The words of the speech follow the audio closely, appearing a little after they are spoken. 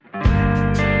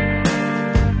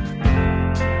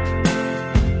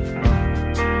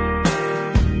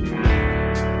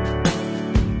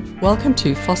Welcome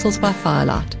to Fossils by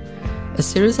Firelight, a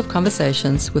series of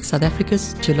conversations with South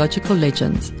Africa's geological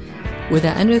legends, where they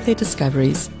unearth their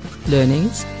discoveries,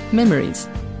 learnings, memories,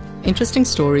 interesting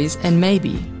stories, and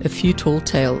maybe a few tall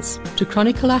tales to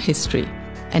chronicle our history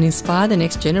and inspire the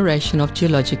next generation of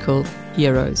geological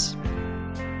heroes.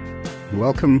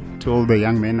 Welcome to all the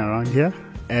young men around here,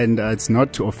 and it's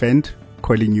not to offend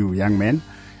calling you young men.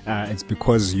 It's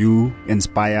because you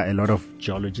inspire a lot of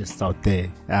geologists out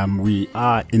there. We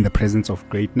are in the presence of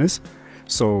greatness.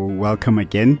 So welcome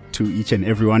again to each and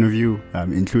every one of you,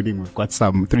 including we've got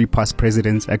some 3 past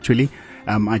presidents actually.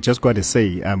 I just got to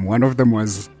say, one of them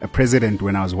was a president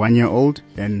when I was 1 year old,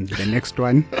 and the next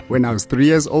one when I was 3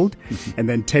 years old. And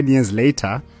then 10 years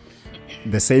later,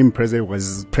 the same president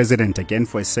was president again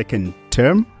for a second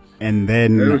term. And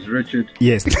then that was Richard.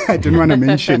 Yes, I don't want to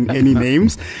mention any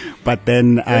names, but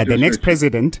then the next Richard.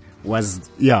 President was,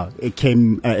 it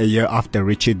came a year after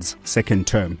Richard's second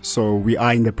term. So we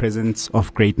are in the presence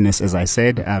of greatness, as I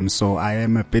said. So I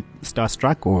am a bit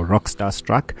starstruck, or rock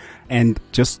starstruck. And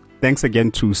just thanks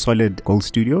again to Solid Gold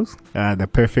Studios, the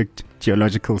perfect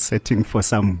geological setting for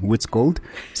some Wits Gold.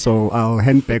 So I'll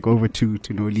hand back over to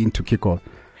Nolene to kick off.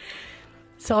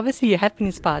 So obviously you have been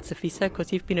inspired, Sifiso,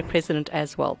 because you've been a president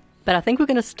as well. But I think we're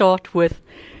going to start with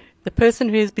the person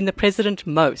who has been the president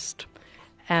most.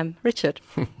 Richard,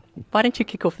 why don't you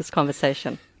kick off this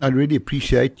conversation? I really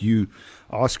appreciate you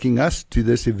asking us to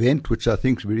this event, which I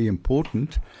think is very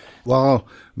important. While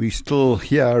we're still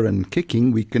here and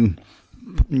kicking, we can,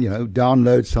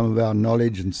 download some of our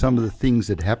knowledge and some of the things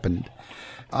that happened.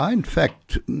 I, in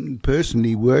fact,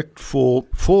 personally worked for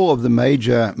 4 of the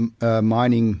major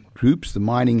mining groups, the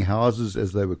mining houses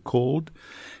as they were called.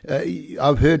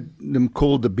 I've heard them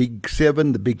called the Big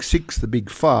 7, the Big 6, the Big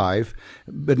 5,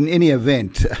 but in any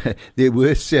event, there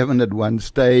were 7 at one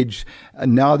stage,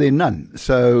 and now there are none.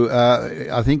 So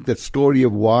I think the story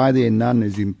of why there are none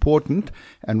is important,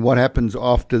 and what happens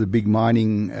after the big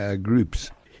mining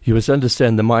groups. You must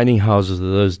understand the mining houses of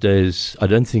those days, I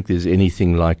don't think there's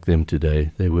anything like them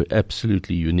today. They were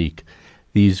absolutely unique.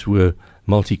 These were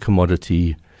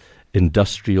multi-commodity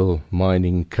industrial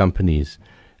mining companies.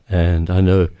 And I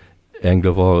know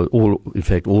Anglovaal,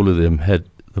 all of them had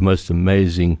the most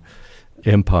amazing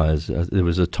empires. There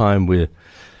was a time where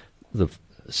the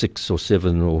 6 or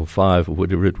 7 or 5 or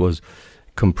whatever it was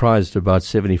comprised about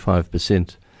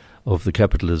 75% of the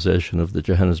capitalization of the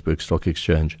Johannesburg Stock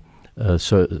Exchange. And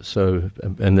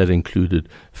that included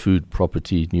food,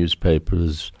 property,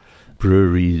 newspapers,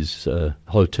 breweries,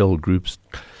 hotel groups,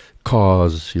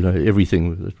 cars,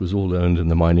 everything that was all owned in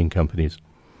the mining companies.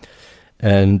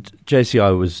 And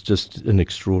JCI was just an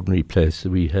extraordinary place.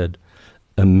 We had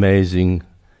amazing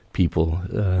people,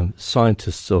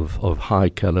 scientists of high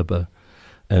caliber,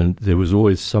 and there was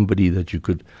always somebody that you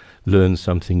could learn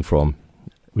something from.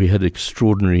 We had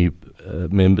extraordinary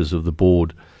members of the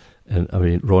board. And I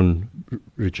mean, Ron,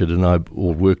 Richard, and I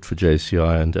all worked for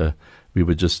JCI, and we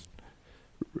were just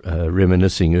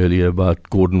reminiscing earlier about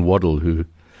Gordon Waddell, who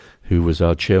was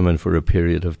our chairman for a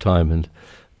period of time. And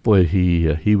boy,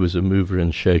 he was a mover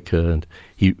and shaker, and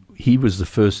he was the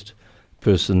first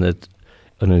person that,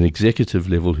 on an executive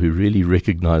level, who really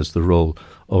recognized the role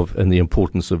of and the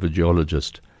importance of a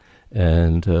geologist.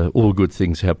 And all good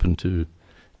things happened to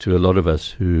a lot of us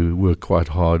who worked quite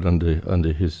hard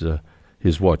under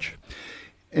his watch.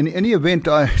 In any event,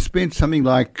 I spent something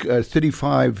like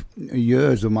 35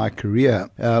 years of my career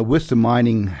with the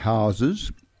mining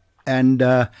houses, and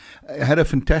had a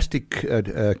fantastic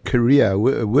career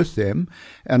with them.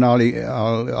 And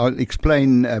I'll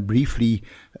explain briefly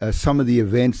some of the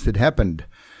events that happened.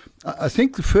 I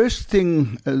think the first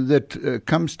thing that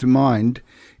comes to mind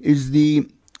is the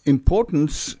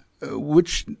importance,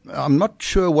 which I'm not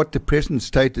sure what the present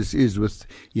status is with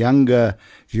younger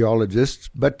geologists,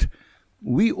 but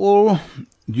we all,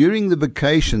 during the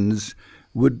vacations,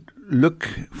 would look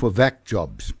for vac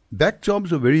jobs. Vac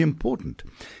jobs are very important.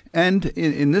 And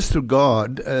in this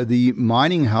regard, the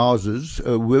mining houses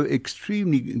were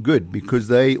extremely good because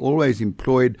they always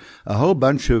employed a whole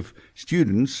bunch of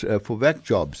students for vac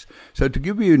jobs. So to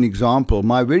give you an example,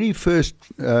 my very first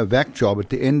vac job at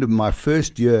the end of my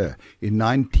first year in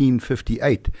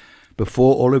 1958,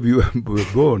 before all of you were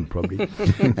born, probably,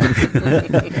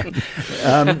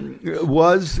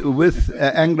 was with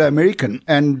Anglo American.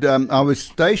 And I was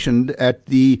stationed at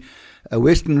the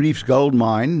Western Reefs gold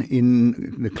mine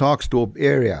in the Klerksdorp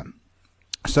area.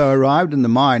 So I arrived in the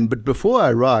mine, but before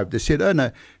I arrived, they said, "Oh,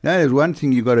 no, there's one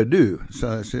thing you got to do."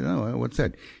 So I said, "Oh, well, what's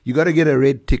that?" "You got to get a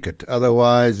red ticket.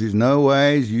 Otherwise, there's no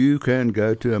ways you can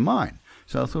go to a mine."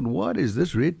 So I thought, what is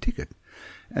this red ticket?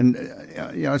 And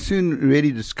I soon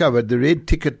really discovered the red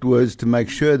ticket was to make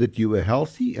sure that you were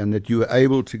healthy and that you were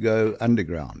able to go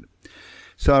underground.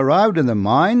 So I arrived in the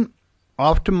mine.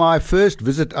 After my first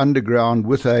visit underground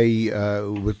with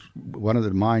one of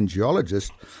the mine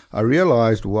geologists, I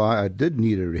realized why I did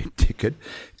need a red ticket.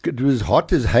 It was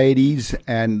hot as Hades,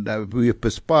 and we were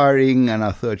perspiring, and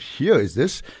I thought, is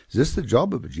this the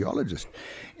job of a geologist?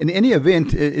 In any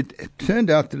event, it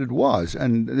turned out that it was,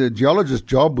 and the geologist's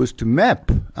job was to map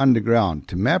underground,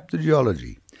 to map the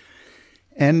geology.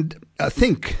 And I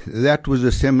think that was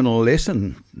a seminal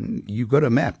lesson. You've got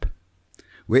a map.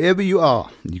 Wherever you are,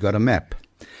 you got a map.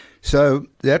 So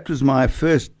that was my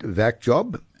first vac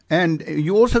job. And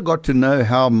you also got to know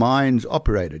how mines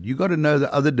operated. You got to know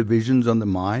the other divisions on the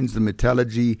mines, the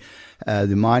metallurgy,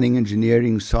 the mining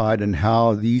engineering side, and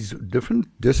how these different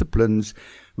disciplines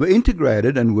were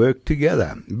integrated and worked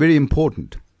together. Very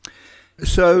important.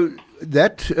 So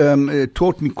that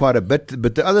taught me quite a bit.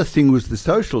 But the other thing was the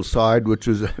social side, which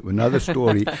was another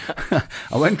story.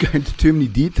 I won't go into too many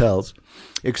details,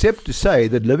 except to say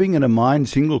that living in a mine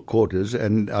single quarters,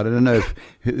 and I don't know if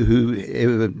who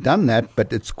ever done that,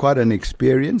 but it's quite an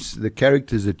experience, the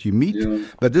characters that you meet. Yeah.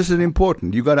 But this is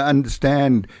important. You've got to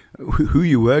understand who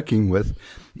you're working with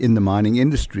in the mining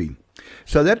industry.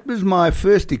 So that was my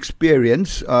first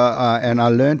experience, and I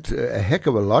learnt a heck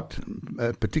of a lot,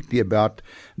 particularly about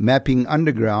mapping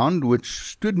underground, which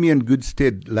stood me in good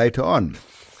stead later on.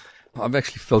 I've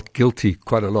actually felt guilty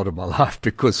quite a lot of my life,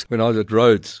 because when I was at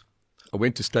Rhodes, I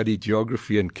went to study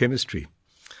geography and chemistry,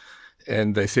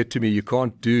 and they said to me, you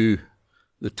can't do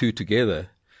the two together,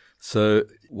 so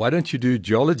why don't you do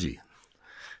geology?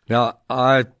 Now,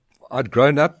 I'd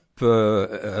grown up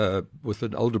with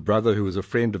an older brother who was a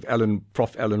friend of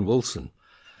Prof. Alan Wilson,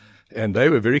 and they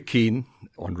were very keen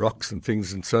on rocks and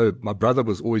things, and so my brother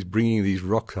was always bringing these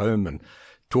rocks home and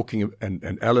talking,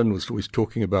 and Alan was always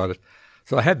talking about it.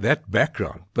 So I had that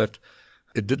background, but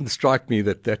it didn't strike me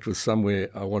that that was somewhere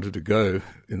I wanted to go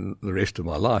in the rest of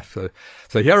my life.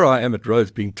 So here I am at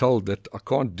Rhodes being told that I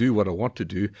can't do what I want to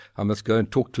do. I must go and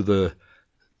talk to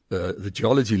the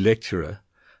geology lecturer,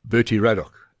 Bertie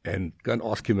Raddock, and go and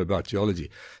ask him about geology.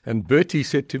 And Bertie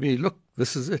said to me, look,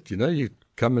 this is it. You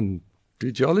come and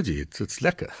do geology. It's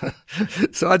lekker.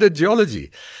 So I did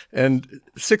geology. And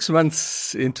 6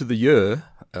 months into the year,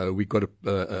 we got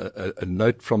a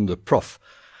note from the prof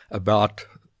about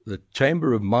the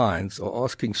Chamber of Mines are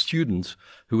asking students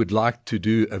who would like to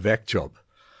do a vac job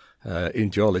in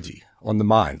geology on the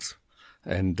mines.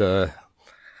 And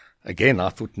again, I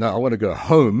thought, no, I want to go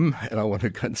home and I want to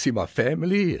go and see my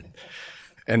family.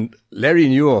 And Larry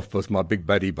Newhoff was my big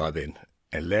buddy by then.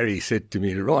 And Larry said to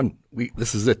me, Ron,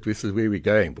 this is it. This is where we're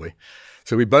going, boy.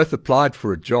 So we both applied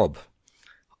for a job.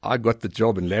 I got the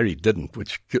job and Larry didn't,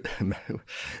 which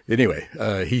anyway,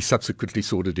 he subsequently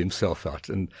sorted himself out.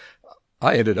 And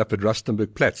I ended up at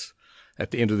Rustenburg-Platz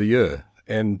at the end of the year,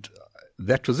 and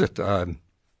that was it. I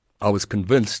was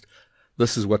convinced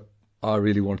this is what I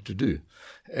really wanted to do.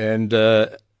 And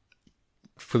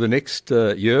for the next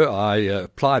year, I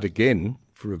applied again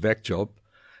for a vac job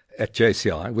at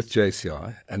JCI, with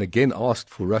JCI, and again asked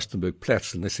for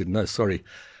Rustenburg-Platz, and they said, no, sorry,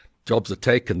 jobs are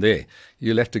taken there.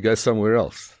 You'll have to go somewhere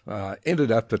else. I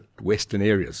ended up at Western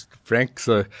Areas, Frank,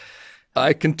 so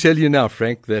I can tell you now,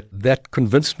 Frank, that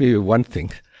convinced me of one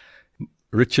thing.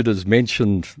 Richard has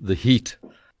mentioned the heat.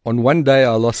 On one day,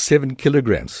 I lost 7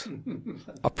 kilograms.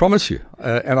 I promise you.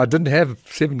 And I didn't have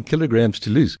 7 kilograms to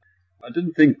lose. I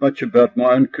didn't think much about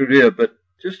my own career, but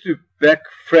just to back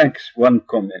Frank's one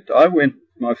comment,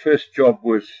 my first job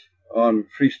was on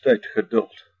Free State Geduld,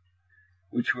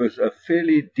 which was a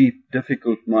fairly deep,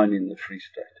 difficult mine in the Free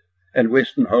State. And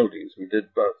Western Holdings, we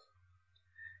did both.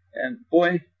 And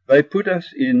boy, they put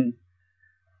us in,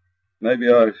 maybe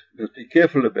I must be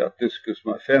careful about this because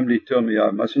my family tell me I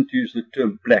mustn't use the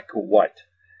term black or white.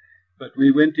 But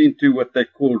we went into what they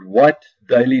called white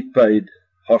daily paid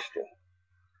hostel.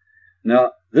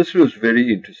 Now, this was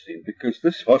very interesting because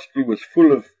this hostel was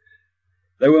full of,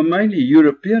 they were mainly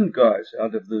European guys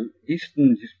out of the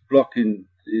Eastern Bloc in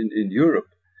Europe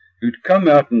who'd come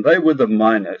out, and they were the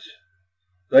miners.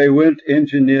 They weren't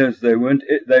engineers, they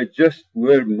just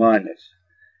were miners.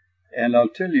 And I'll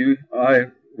tell you,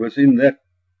 I was in that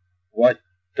white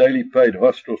daily paid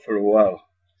hostel for a while.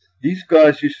 These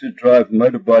guys used to drive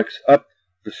motorbikes up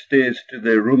the stairs to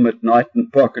their room at night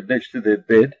and park it next to their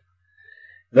bed.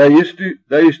 They used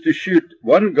to shoot,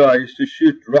 one guy used to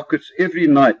shoot rockets every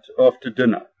night after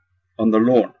dinner on the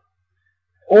lawn.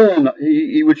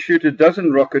 He would shoot 12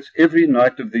 rockets every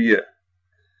night of the year.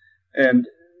 And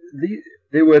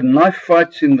there were knife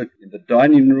fights in the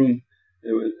dining room.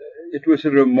 it was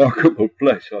a remarkable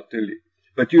place, I'll tell you.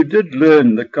 But you did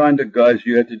learn the kind of guys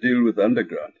you had to deal with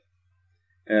underground.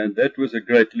 And that was a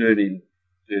great learning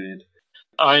period.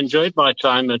 I enjoyed my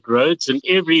time at Rhodes, and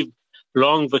every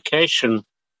long vacation,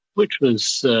 which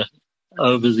was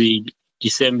over the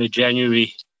December,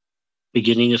 January,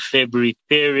 beginning of February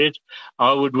period,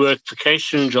 I would work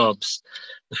vacation jobs.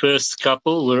 The first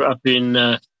couple were up in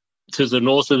to the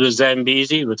north of the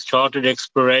Zambezi with chartered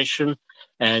exploration,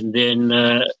 and then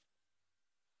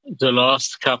the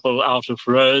last couple out of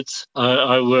Rhodes,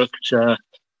 I worked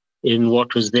in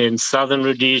what was then southern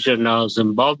Rhodesia, now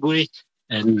Zimbabwe,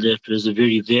 and it was a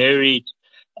very varied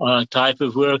type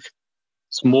of work.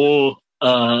 Small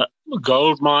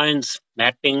gold mines,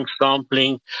 mapping,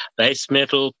 sampling, base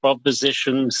metal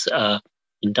propositions,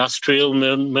 industrial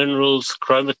minerals,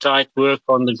 chromatite work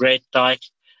on the Great Dyke.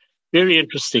 Very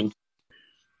interesting.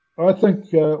 I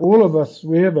think all of us,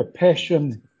 we have a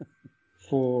passion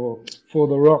for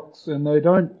the rocks, and they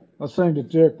don't, I was saying to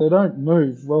Dirk, they don't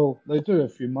move. Well, they do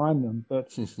if you mine them,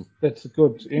 but that's a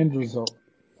good end result.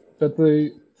 But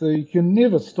you can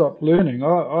never stop learning.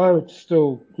 I would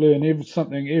still learn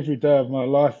something every day of my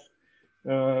life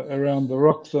around the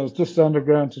rocks. I was just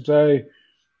underground today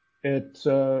at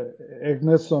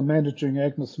Agnes. I'm managing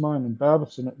Agnes Mine in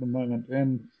Barberton at the moment.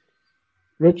 And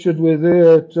Richard, we're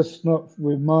there,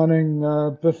 we're mining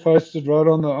Biff hosted right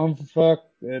on the Onvervark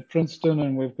at Princeton,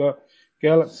 and we've got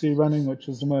Galaxy running, which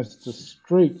is the most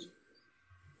discrete,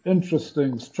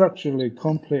 interesting, structurally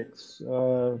complex.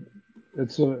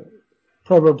 It's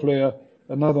probably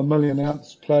another 1 million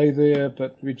ounce play there,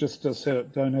 but we just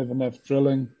don't have enough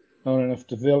drilling, not enough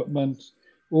development.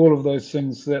 All of those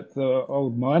things that the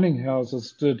old mining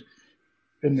houses did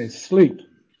in their sleep.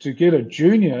 To get a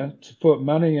junior to put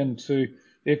money into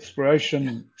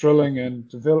exploration, drilling and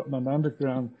development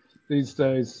underground these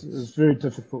days is very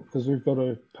difficult because we've got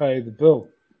to pay the bill.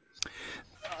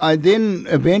 I then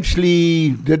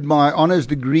eventually did my honours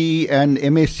degree and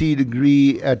MSc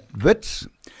degree at Wits.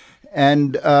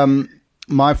 And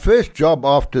my first job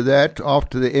after that,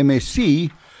 after the MSc,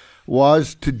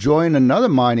 was to join another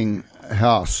mining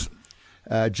house,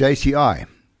 JCI.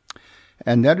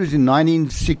 And that was in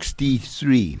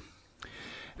 1963.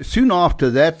 Soon after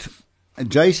that,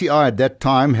 JCI at that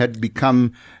time had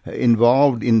become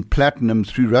involved in platinum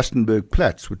through Rustenburg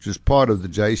Platts, which is part of the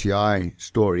JCI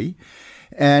story.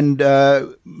 And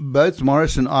both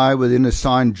Morris and I were then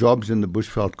assigned jobs in the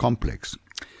Bushveld complex.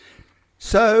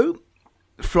 So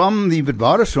from the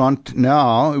Witwatersrand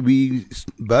now, we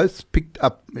both picked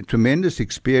up a tremendous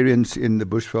experience in the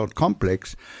Bushveld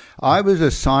complex. I was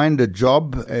assigned a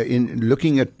job in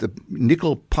looking at the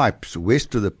nickel pipes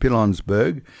west of the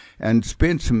Pilanesberg and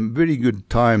spent some very good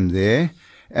time there.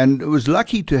 And was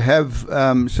lucky to have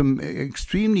some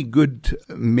extremely good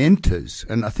mentors.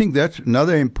 And I think that's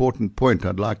another important point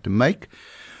I'd like to make.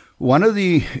 One of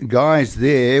the guys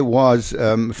there was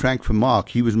Frank Vermaak.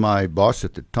 He was my boss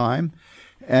at the time.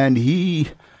 And he,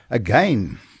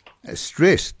 again,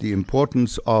 stressed the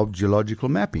importance of geological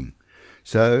mapping.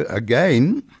 So,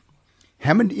 again,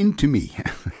 hammered into me.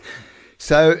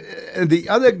 So, the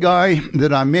other guy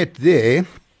that I met there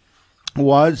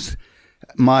was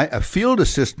a field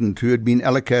assistant who had been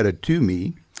allocated to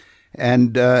me,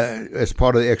 and as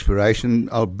part of the exploration,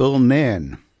 Bill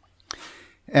Nairn.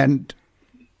 And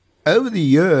over the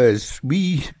years,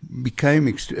 we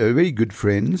became very good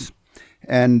friends.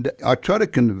 And I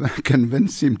tried to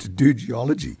convince him to do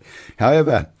geology.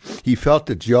 However, he felt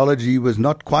that geology was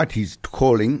not quite his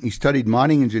calling. He studied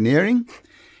mining engineering,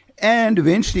 and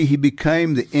eventually he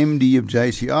became the MD of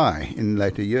JCI in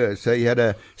later years. So he had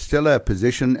a stellar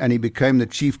position, and he became the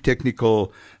chief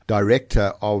technical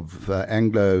director of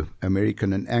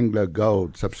Anglo-American and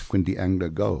Anglo-Gold, subsequently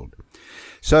Anglo-Gold.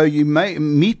 So you may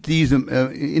meet these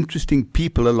interesting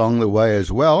people along the way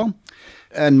as well.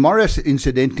 And Morris,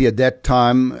 incidentally, at that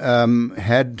time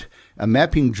had a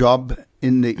mapping job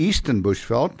in the eastern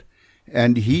Bushveld,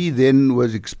 and he then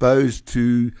was exposed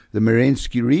to the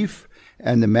Merensky Reef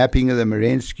and the mapping of the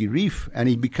Merensky Reef, and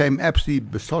he became absolutely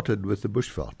besotted with the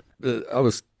Bushveld. I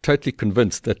was totally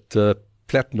convinced that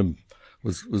platinum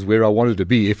was where I wanted to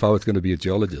be if I was going to be a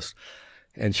geologist.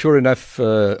 And sure enough,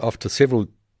 after several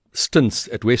stints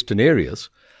at Western Areas,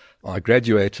 I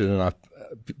graduated, and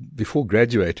before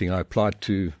graduating, I applied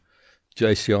to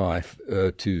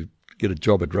JCI to get a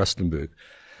job at Rustenburg.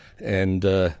 And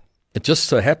it just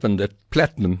so happened that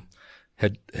platinum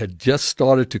had just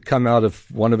started to come out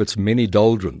of one of its many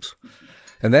doldrums.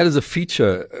 And that was a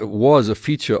feature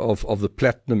of the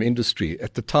platinum industry.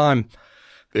 At the time,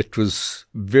 it was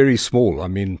very small. I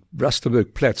mean,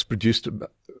 Rustenburg Platts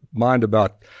mined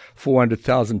about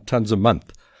 400,000 tons a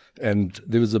month. and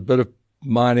there was a bit of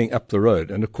mining up the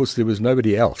road. And of course, there was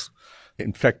nobody else.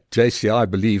 In fact, JCI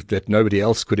believed that nobody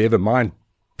else could ever mine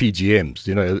PGMs,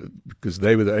 because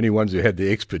they were the only ones who had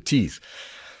the expertise.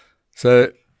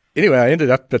 So anyway, I ended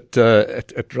up at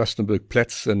Rustenburg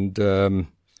Platts, and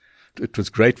it was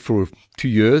great for 2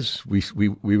 years. We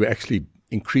were actually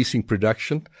increasing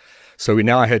production. So we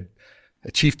now had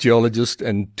a chief geologist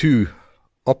and 2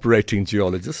 operating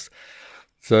geologists.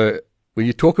 So when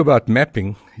you talk about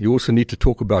mapping, you also need to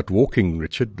talk about walking,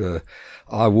 Richard.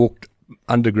 I walked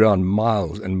underground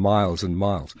miles and miles and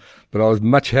miles, but I was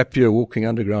much happier walking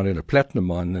underground in a platinum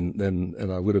mine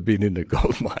than I would have been in a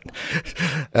gold mine.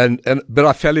 But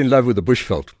I fell in love with the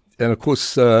bushveld, and of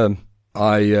course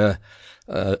I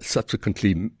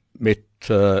subsequently met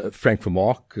Frank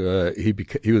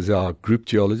Vermaak. He was our group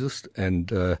geologist,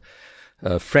 and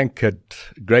Frank had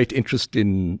great interest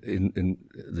in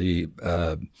the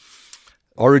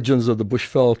origins of the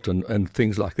bushveld and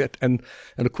things like that. And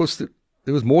of course,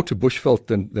 there was more to bushveld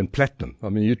than platinum. I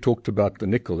mean, you talked about the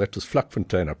nickel. That was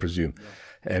Vlakfontein, I presume.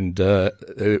 Yeah. And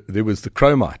there was the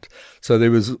chromite. So there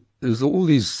was all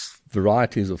these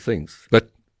varieties of things.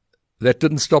 But that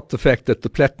didn't stop the fact that the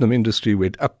platinum industry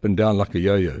went up and down like a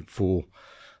yo-yo for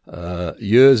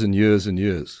years and years and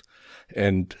years.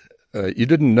 And you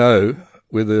didn't know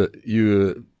whether you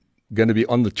were going to be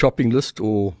on the chopping list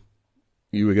or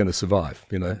you were going to survive,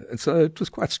 And so it was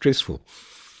quite stressful.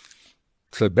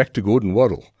 So back to Gordon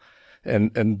Waddell.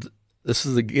 And this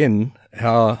is again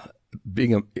how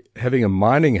having a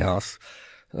mining house,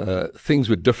 things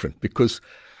were different, because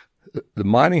the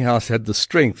mining house had the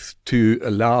strength to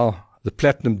allow the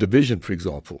platinum division, for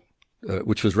example,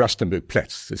 which was Rustenburg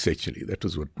Platts, essentially. That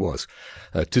was what it was,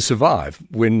 to survive.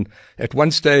 When at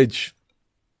one stage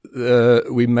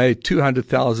we made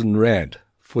 200,000 rand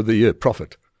for the year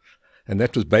profit, and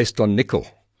that was based on nickel,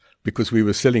 because we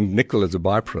were selling nickel as a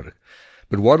byproduct.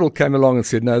 But Waddell came along and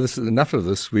said, no, this is enough of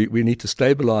this. We need to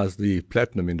stabilize the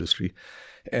platinum industry.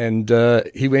 And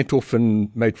he went off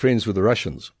and made friends with the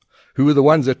Russians, who were the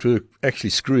ones that were actually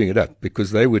screwing it up,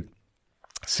 because they would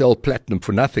sell platinum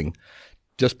for nothing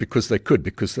just because they could,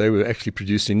 because they were actually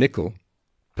producing nickel.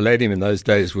 Palladium in those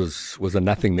days was a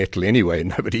nothing metal anyway.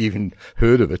 Nobody even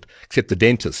heard of it, except the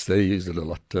dentists. They used it a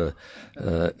lot,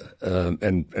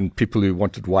 and people who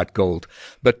wanted white gold.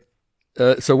 But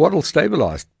so Waddell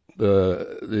stabilized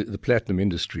the platinum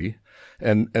industry,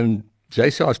 and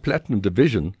JCI's platinum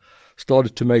division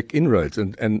started to make inroads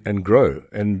and grow.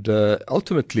 And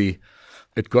ultimately,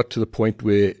 it got to the point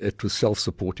where it was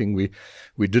self-supporting.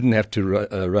 We didn't have to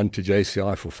run to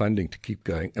JCI for funding to keep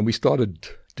going. And we started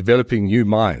developing new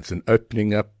mines and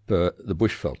opening up the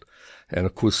bushveld. And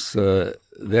of course,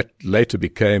 that later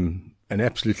became an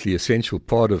absolutely essential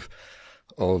part of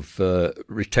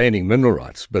retaining mineral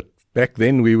rights. But back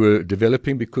then we were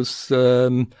developing because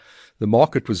the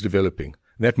market was developing.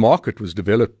 And that market was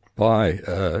developed by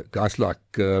guys like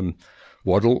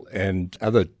Waddell and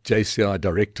other JCI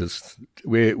directors,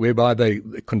 whereby they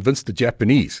convinced the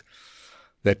Japanese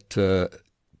that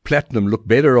platinum looked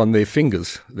better on their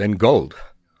fingers than gold.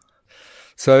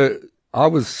 So I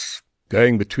was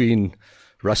going between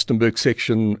Rustenburg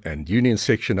section and Union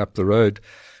section up the road,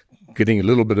 getting a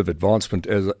little bit of advancement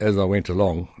as I went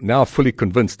along. Now fully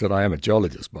convinced that I am a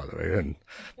geologist, by the way, and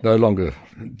no longer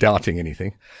doubting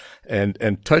anything,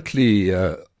 and totally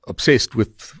obsessed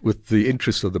with the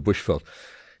interests of the bushveld.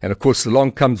 And of course,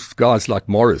 along comes guys like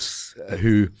Morris,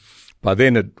 who by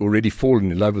then had already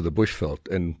fallen in love with the bushveld.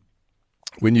 And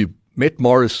when you met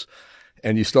Morris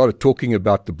and you started talking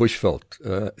about the bushveld,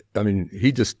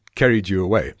 he just carried you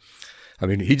away. I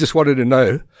mean, he just wanted to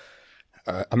know.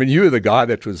 You were the guy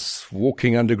that was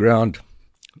walking underground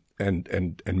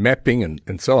and mapping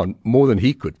and so on more than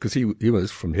he could, because he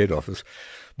was from head office.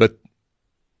 But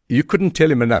you couldn't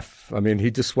tell him enough. I mean,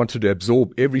 he just wanted to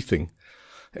absorb everything.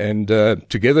 And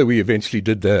together we eventually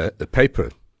did the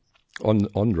paper on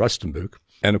Rustenburg.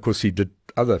 And of course he did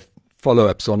other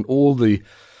follow-ups on all the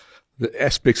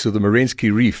aspects of the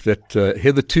Merensky Reef that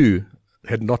hitherto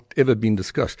had not ever been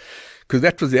discussed. Because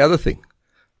that was the other thing.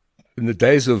 In the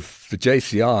days of the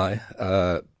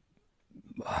JCI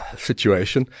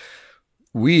situation,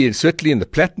 we, certainly in the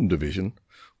Platinum Division,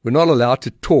 were not allowed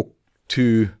to talk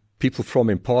to people from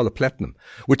Impala Platinum,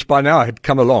 which by now had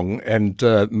come along, and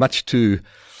much to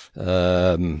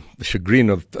the chagrin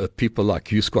of people like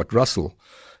Hugh Scott Russell,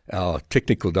 our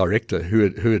technical director,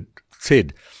 who had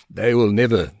said they will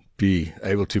never be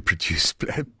able to produce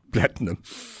platinum.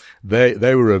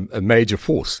 They were a major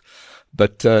force.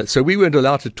 But so we weren't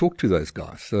allowed to talk to those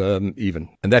guys even.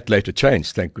 And that later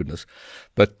changed, thank goodness.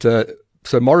 But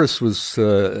so Morris was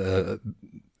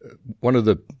one of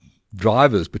the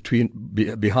drivers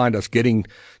behind us getting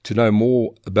to know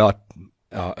more about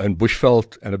our own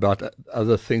bushveld and about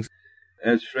other things.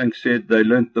 As Frank said, they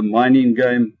learnt the mining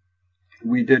game.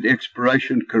 We did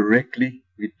exploration correctly.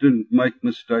 We didn't make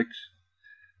mistakes.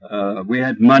 We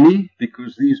had money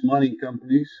because these mining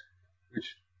companies,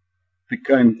 which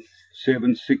became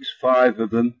 7, 6, 5 of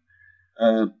them,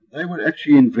 they were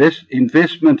actually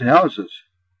investment houses.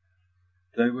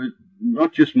 They were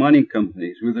not just mining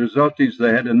companies. With the result is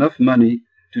they had enough money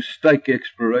to stake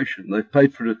exploration. They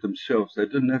paid for it themselves. They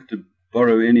didn't have to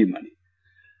borrow any money,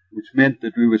 which meant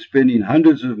that we were spending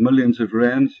hundreds of millions of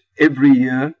rands every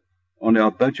year on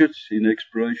our budgets in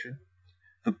exploration.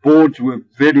 The boards were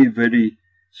very, very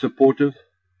supportive.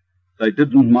 They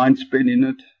didn't mind spending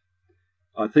it.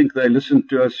 I think they listened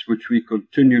to us, which we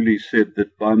continually said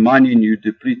that by mining you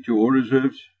deplete your ore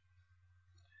reserves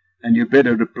and you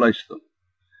better replace them.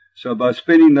 So by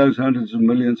spending those hundreds of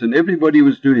millions, and everybody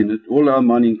was doing it, all our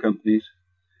mining companies,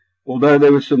 although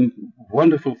there were some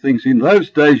wonderful things. In those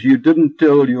days, you didn't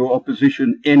tell your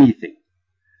opposition anything.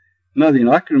 Nothing.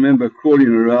 I can remember crawling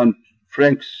around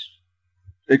Frank's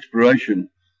exploration,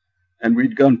 and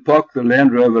we'd go and park the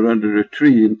Land Rover under a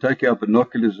tree and take our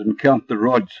binoculars and count the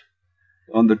rods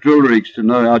on the drill rigs to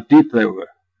know how deep they were.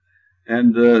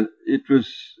 And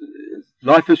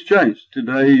life has changed.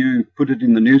 Today you put it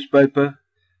in the newspaper.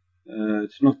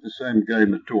 It's not the same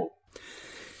game at all.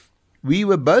 We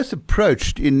were both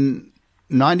approached in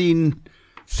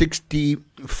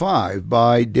 1965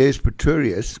 by Des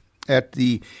Pretorius at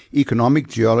the Economic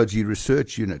Geology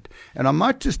Research Unit. And I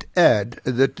might just add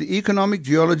that the Economic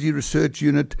Geology Research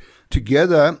Unit,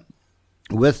 together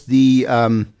with the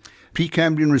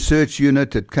Precambrian Research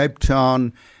Unit at Cape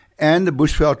Town and the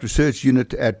Bushveld Research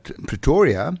Unit at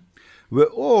Pretoria, were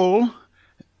all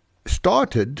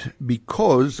started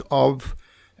because of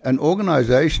an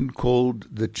organization called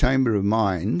the Chamber of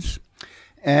Mines,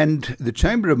 and the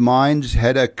Chamber of Mines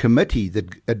had a committee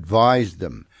that advised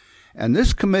them. And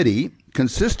this committee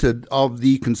consisted of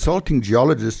the consulting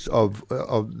geologists of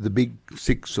the big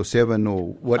 6 or 7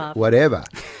 or whatever.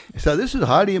 So this is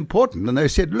highly important. And they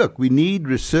said, look, we need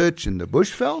research in the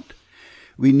Bushveld,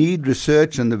 we need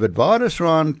research in the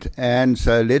Witwatersrand, and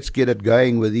so let's get it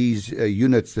going with these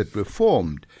units that were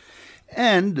formed.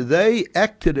 And they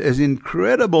acted as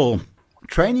incredible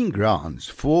training grounds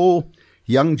for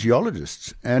young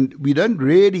geologists. And we don't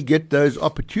really get those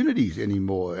opportunities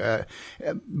anymore.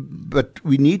 But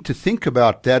we need to think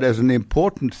about that as an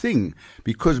important thing,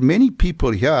 because many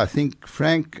people here, I think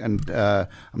Frank and I'm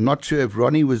not sure if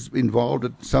Ronnie was involved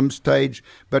at some stage,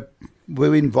 but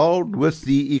were involved with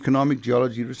the Economic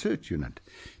Geology Research Unit.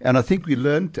 And I think we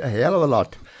learned a hell of a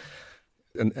lot.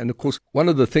 And of course, one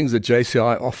of the things that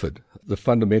JCI offered, the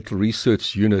Fundamental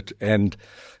Research Unit and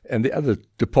the other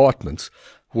departments,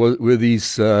 were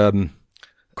these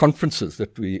conferences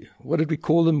that what did we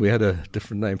call them? We had a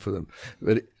different name for them.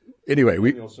 But anyway,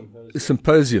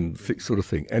 symposium sort of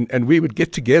thing. And we would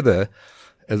get together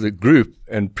as a group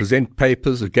and present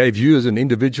papers. It gave you as an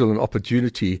individual an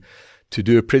opportunity to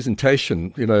do a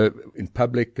presentation, in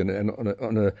public and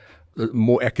on a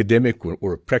more academic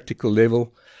or a practical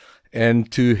level,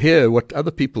 and to hear what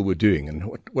other people were doing and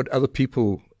what other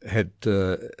people had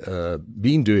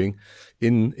been doing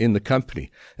in the company.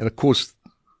 And of course,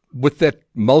 with that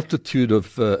multitude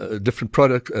of different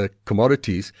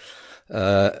commodities,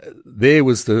 there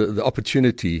was the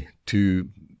opportunity to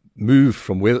move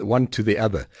from one to the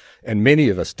other, and many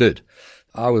of us did.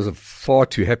 I was far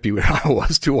too happy where I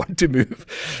was to want to move,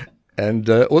 and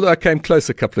although I came close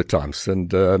a couple of times,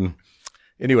 and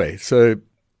anyway, so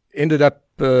ended up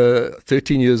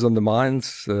 13 years on the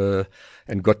mines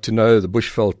and got to know the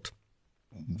Bushveld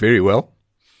very well,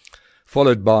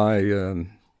 followed by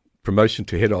promotion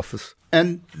to head office.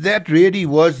 And that really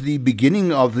was the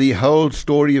beginning of the whole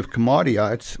story of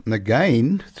commoditites, and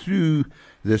again, through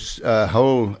this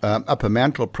whole Upper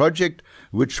Mantle project,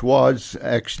 which was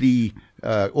actually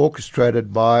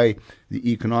orchestrated by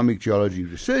the Economic Geology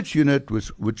Research Unit,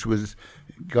 which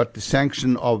got the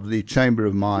sanction of the Chamber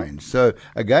of Mines. So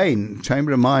again,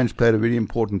 Chamber of Mines played a very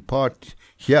important part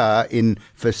here in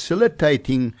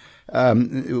facilitating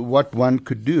what one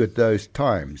could do at those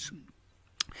times.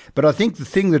 But I think the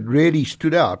thing that really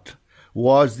stood out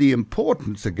was the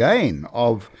importance, again,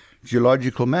 of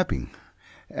geological mapping.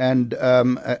 And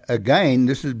again,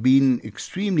 this has been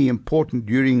extremely important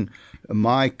during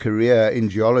my career in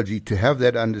geology to have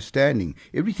that understanding.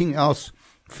 Everything else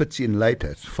fits in later.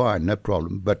 It's fine, no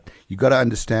problem. But you got to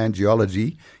understand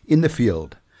geology in the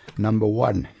field, number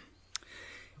one.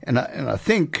 And I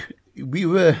think we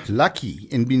were lucky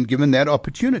in being given that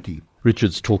opportunity.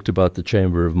 Richard's talked about the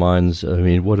Chamber of Mines. I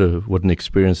mean, what an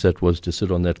experience that was to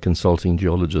sit on that consulting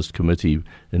geologist committee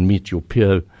and meet your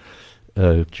peer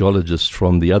geologists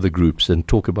from the other groups and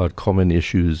talk about common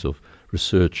issues of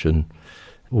research, and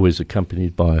always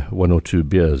accompanied by one or two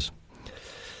beers.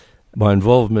 My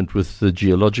involvement with the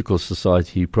Geological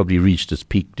Society probably reached its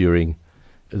peak during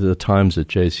the times at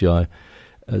JCI.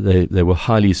 They were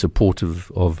highly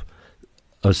supportive of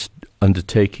us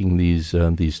undertaking these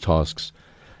tasks.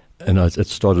 And it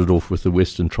started off with the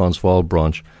Western Transvaal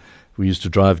branch. We used to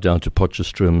drive down to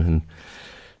Potchefstroom, and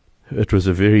it was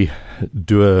a very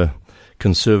dour,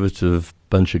 conservative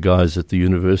bunch of guys at the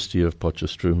University of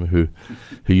Potchefstroom who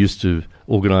used to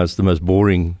organize the most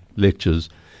boring lectures,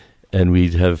 and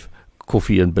we'd have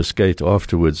coffee and biscuit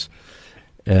afterwards.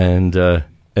 And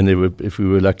there were, if we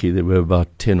were lucky, there were about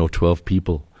 10 or 12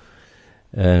 people.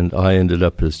 And I ended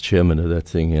up as chairman of that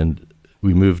thing, and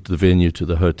we moved the venue to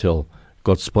the hotel,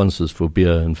 got sponsors for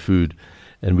beer and food,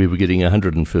 and we were getting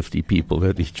 150 people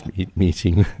at each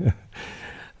meeting.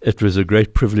 It was a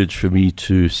great privilege for me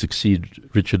to succeed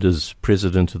Richard as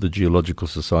president of the Geological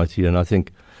Society, and I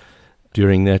think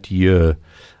during that year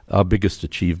our biggest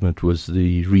achievement was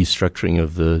the restructuring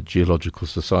of the Geological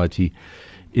Society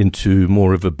into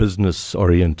more of a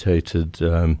business-orientated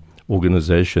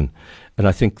organization. And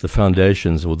I think the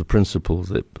foundations or the principles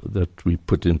that we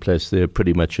put in place there are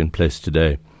pretty much in place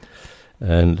today.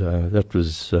 And that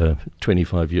was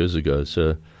 25 years ago,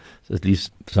 so at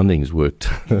least something's worked.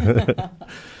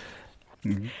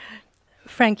 Mm-hmm.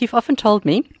 Frank, you've often told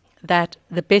me that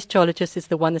the best geologist is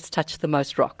the one that's touched the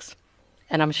most rocks.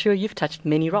 And I'm sure you've touched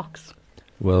many rocks.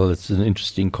 Well, it's an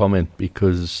interesting comment,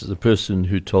 because the person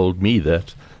who told me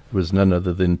that was none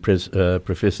other than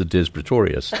Professor Des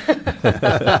Pretorius.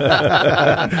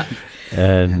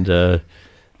 And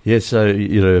yes,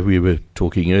 we were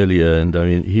talking earlier, and I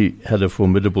mean, he had a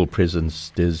formidable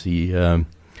presence. Des, he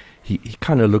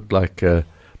kind of looked like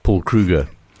Paul Kruger,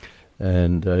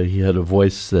 and he had a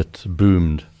voice that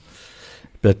boomed.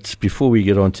 But before we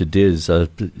get on to Des, I'll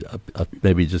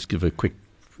maybe just give a quick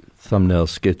thumbnail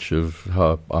sketch of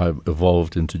how I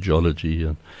evolved into geology.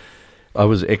 And I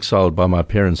was exiled by my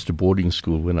parents to boarding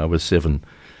school when I was 7,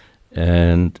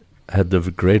 and had the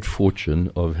great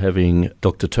fortune of having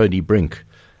Dr. Tony Brink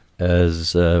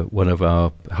as one of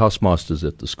our housemasters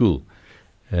at the school.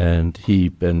 And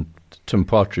he and Tim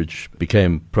Partridge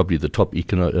became probably the top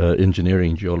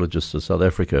engineering geologists of South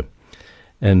Africa.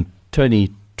 And Tony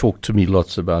talked to me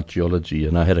lots about geology,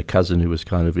 and I had a cousin who was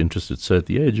kind of interested. So at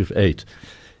the age of 8,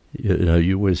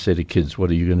 you always say to kids,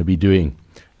 what are you going to be doing?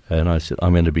 And I said,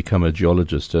 I'm going to become a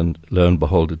geologist, and lo and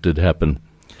behold, it did happen.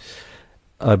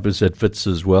 I was at WITS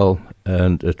as well,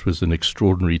 and it was an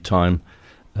extraordinary time.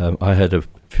 I had a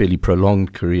fairly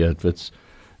prolonged career at WITS,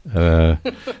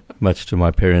 much to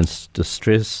my parents'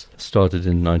 distress. Started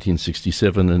in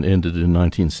 1967 and ended in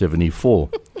 1974.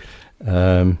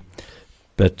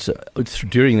 But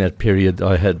during that period,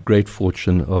 I had great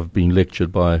fortune of being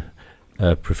lectured by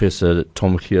Professor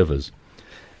Tom Geevers.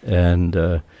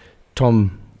 And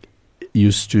Tom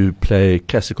used to play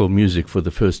classical music for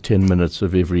the first 10 minutes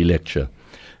of every lecture.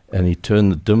 And he'd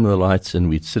dim the lights, and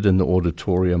we'd sit in the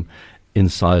auditorium in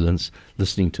silence,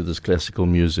 listening to this classical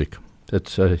music.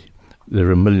 There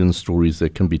are a million stories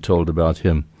that can be told about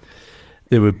him.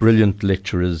 There were brilliant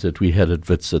lecturers that we had at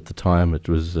WITS at the time. It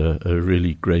was a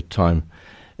really great time.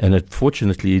 And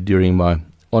fortunately, during my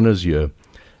honours year,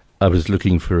 I was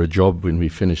looking for a job when we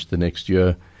finished the next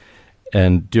year.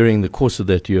 And during the course of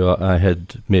that year, I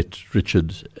had met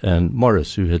Richard and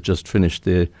Morris, who had just finished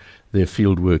their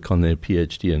field work on their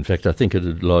PhD. In fact, I think it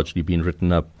had largely been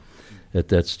written up at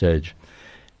that stage.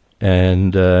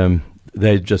 And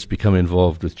they'd just become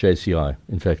involved with JCI.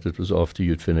 In fact, it was after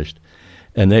you'd finished.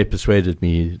 And they persuaded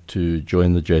me to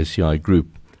join the JCI group.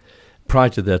 Prior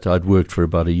to that, I'd worked for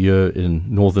about a year in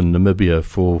northern Namibia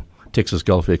for Texas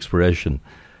Gulf Exploration.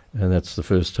 And that's the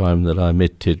first time that I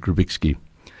met Ted Grabicki.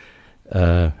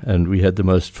 And we had the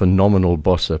most phenomenal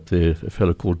boss up there, a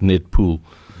fellow called Ned Poole,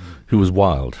 who was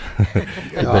wild.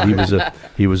 But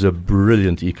he was a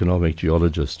brilliant economic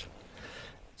geologist.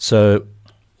 So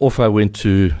off I went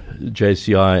to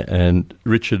JCI, and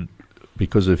Richard,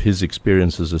 because of his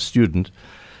experience as a student,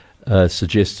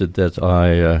 suggested that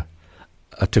I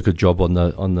took a job on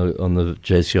the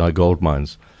JCI gold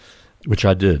mines, which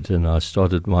I did, and I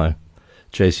started my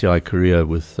JCI career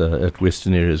at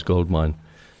Western Areas Gold Mine.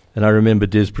 And I remember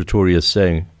Des Pretorius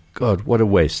saying, God, what a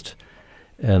waste.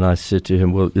 And I said to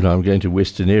him, well, I'm going to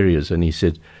Western Areas. And he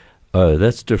said, oh,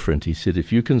 that's different. He said,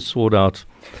 if you can sort out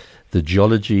the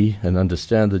geology and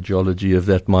understand the geology of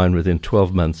that mine within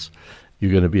 12 months,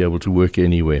 you're going to be able to work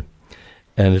anywhere.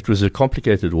 And it was a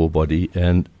complicated ore body,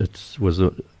 and it was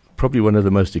probably one of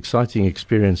the most exciting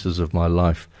experiences of my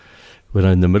life when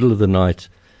in the middle of the night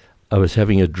I was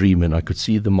having a dream and I could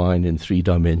see the mine in 3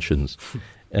 dimensions.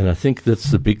 And I think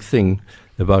that's the big thing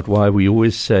about why we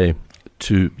always say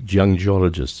to young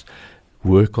geologists,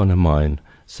 work on a mine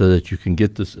so that you can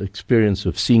get this experience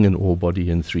of seeing an ore body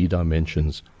in 3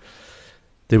 dimensions.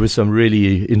 There were some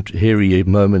really hairy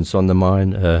moments on the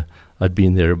mine. I'd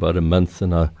been there about a month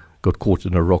and I got caught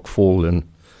in a rock fall and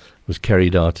was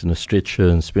carried out in a stretcher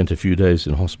and spent a few days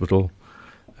in hospital.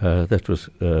 That was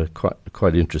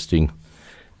quite interesting.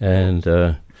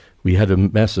 And we had a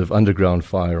massive underground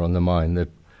fire on the mine.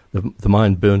 The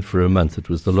mine burned for a month. It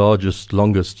was the largest,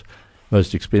 longest,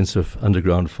 most expensive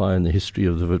underground fire in the history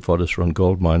of the Witwatersrand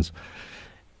gold mines.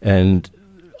 And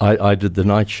I did the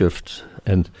night shift,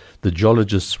 and the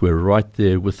geologists were right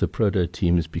there with the proto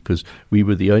teams because we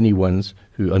were the only ones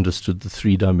who understood the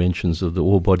 3 dimensions of the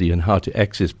ore body and how to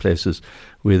access places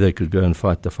where they could go and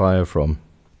fight the fire from.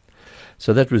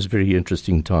 So that was a very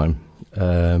interesting time.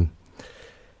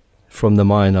 From the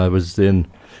mine, I was then,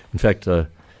 in fact,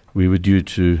 we were due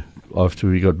to, after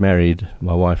we got married,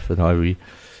 my wife and I, we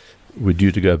were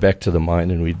due to go back to the mine,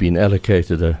 and we'd been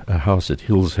allocated a house at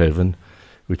Hillshaven,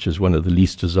 which is one of the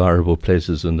least desirable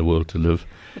places in the world to live.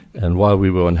 And while we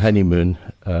were on honeymoon,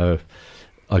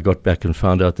 I got back and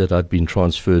found out that I'd been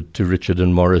transferred to Richard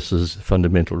and Morris's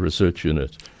Fundamental Research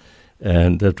Unit.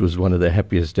 And that was one of the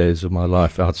happiest days of my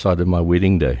life outside of my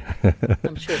wedding day.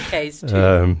 I'm sure Kay's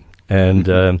too.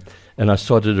 And I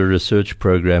started a research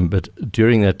program, but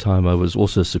during that time I was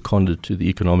also seconded to the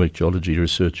Economic Geology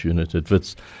Research Unit at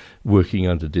WITS, working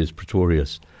under Des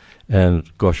Pretorius.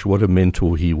 And gosh, what a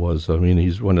mentor he was. I mean,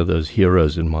 he's one of those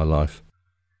heroes in my life.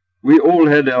 We all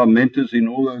had our mentors in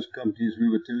all those companies we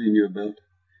were telling you about.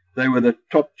 They were the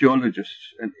top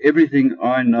geologists, and everything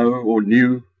I know or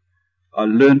knew, I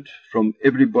learnt from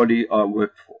everybody I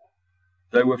worked for.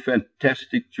 They were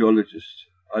fantastic geologists.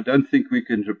 I don't think we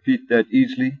can repeat that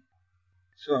easily.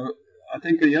 So I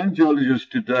think a young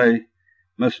geologist today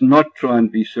must not try and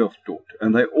be self-taught,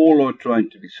 and they all are trying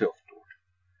to be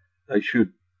self-taught. They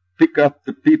should pick up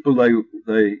the people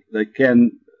they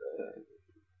can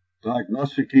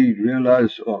diagnostically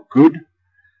realize are good.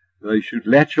 They should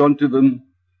latch onto them.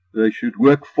 They should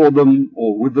work for them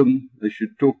or with them. They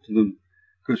should talk to them,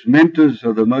 because mentors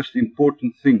are the most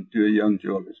important thing to a young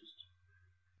geologist.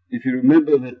 If you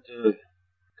remember that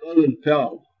Colin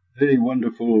Powell, very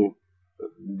wonderful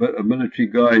military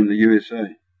guy in the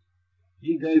USA,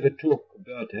 he gave a talk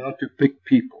about how to pick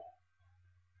people.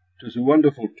 It was a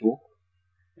wonderful talk,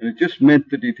 and it just meant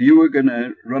that if you were going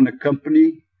to run a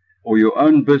company or your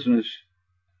own business,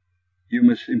 you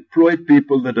must employ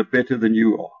people that are better than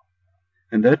you are.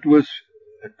 And that was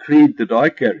a creed that I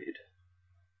carried.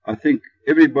 I think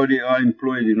everybody I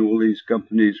employed in all these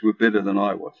companies were better than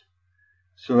I was.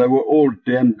 So they were all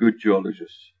damn good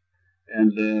geologists.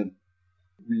 And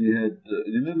we had,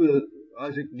 remember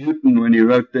Isaac Newton when he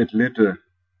wrote that letter,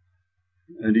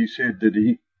 and he said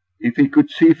that if he could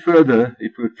see further,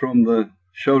 it was from the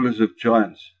shoulders of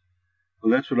giants.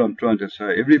 Well, that's what I'm trying to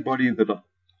say. Everybody that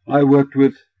I worked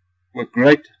with were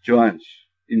great giants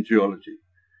in geology.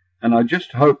 And I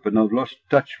just hope, and I've lost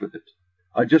touch with it,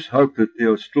 I just hope that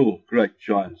there are still great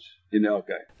giants in our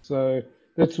game. So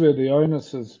that's where the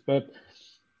onus is. But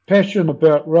passion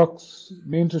about rocks,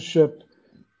 mentorship,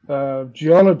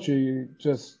 geology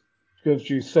just gives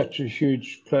you such a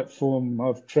huge platform.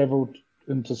 I've travelled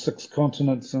into 6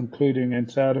 continents, including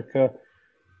Antarctica.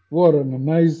 What an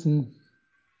amazing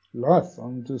life.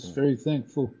 I'm just very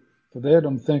thankful for that.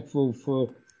 I'm thankful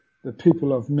for the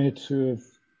people I've met who have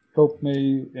helped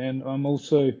me, and I'm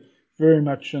also very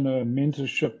much in a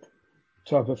mentorship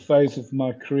type of phase of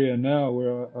my career now,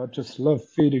 where I just love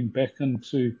feeding back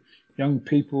into young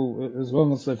people as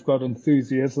long as they've got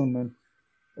enthusiasm. And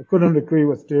I couldn't agree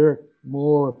with Derek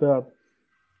more about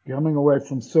coming away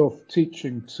from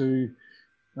self-teaching to,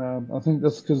 I think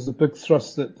that's because the big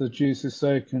thrust that the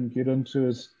GSSA can get into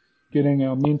is getting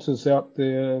our mentors out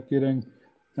there, getting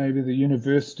maybe the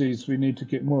universities. We need to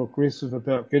get more aggressive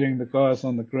about getting the guys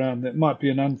on the ground. That might be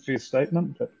an unfair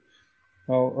statement, but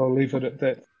I'll leave it at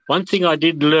that. One thing I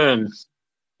did learn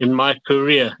in my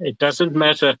career, it doesn't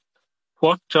matter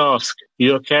what task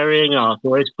you're carrying out,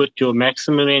 always put your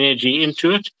maximum energy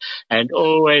into it and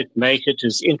always make it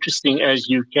as interesting as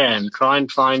you can. Try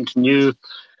and find new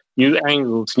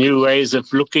angles, new ways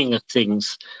of looking at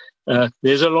things.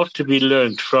 There's a lot to be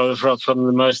learned from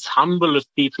the most humble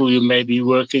of people you may be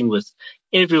working with.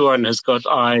 Everyone has got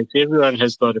eyes, everyone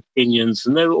has got opinions,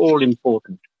 and they're all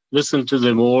important. Listen to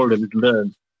them all and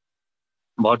learn.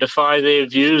 modify their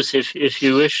views if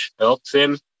you wish, help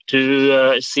them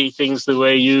to see things the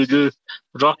way you do.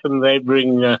 But often they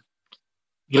bring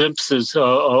glimpses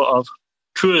of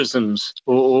truisms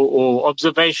or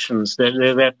observations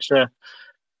that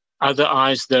other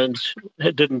eyes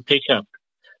didn't pick up.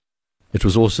 It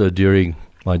was also during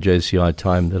my JCI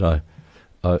time that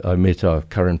I met our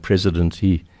current president.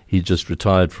 He just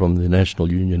retired from the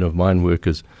National Union of Mine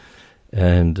Workers,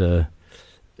 and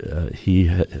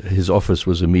his office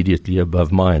was immediately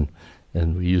above mine,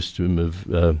 and we used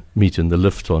to meet in the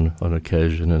lift on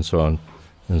occasion and so on,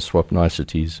 and swap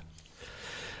niceties.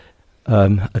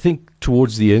 I think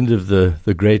towards the end of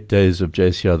the great days of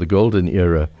JCI, the golden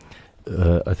era,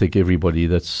 I think everybody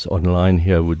that's online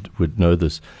here would know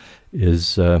this,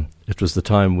 is it was the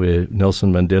time where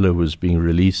Nelson Mandela was being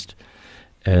released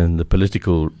and the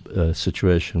political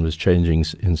situation was changing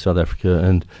in South Africa,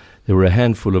 and there were a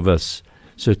handful of us,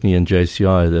 certainly in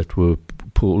JCI, that were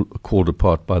called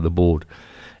apart by the board,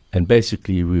 and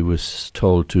basically we were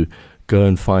told to go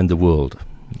and find the world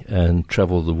and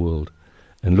travel the world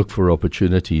and look for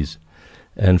opportunities.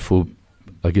 And for,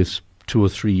 I guess, 2 or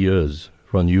 3 years,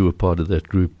 Ron, you were part of that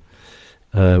group,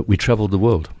 we traveled the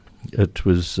world. It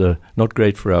was not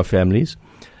great for our families,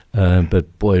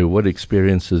 but boy, what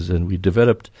experiences. And we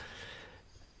developed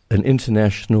an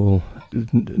international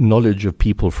knowledge of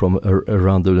people from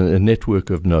around a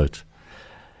network of note.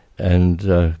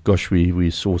 And gosh, we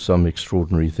saw some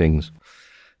extraordinary things.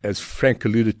 As Frank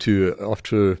alluded to,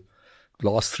 after the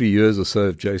last 3 years or so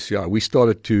of JCI, we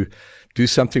started to do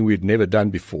something we'd never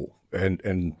done before.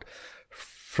 And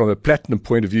from a platinum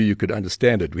point of view, you could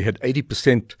understand it. We had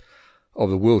 80% of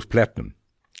the world's platinum.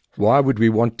 Why would we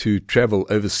want to travel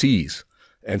overseas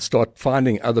and start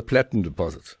finding other platinum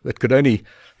deposits? That could only,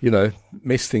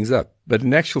 mess things up. But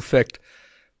in actual fact,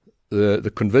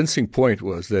 the convincing point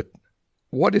was that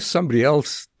what if somebody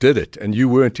else did it and you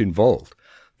weren't involved?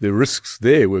 The risks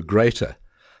there were greater.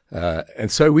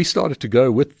 And so we started to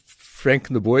go with Frank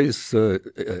and the boys,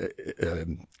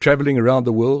 traveling around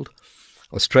the world,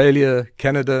 Australia,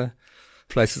 Canada,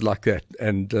 places like that.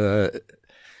 And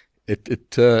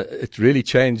it really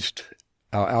changed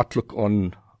our outlook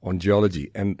on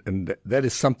geology. And that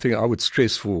is something I would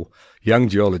stress for young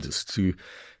geologists,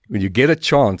 when you get a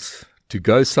chance to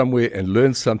go somewhere and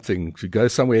learn something, to go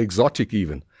somewhere exotic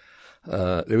even.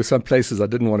 There were some places I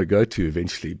didn't want to go to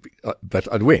eventually, but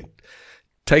I went.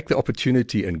 Take the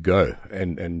opportunity and go.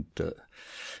 And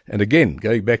again,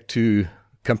 going back to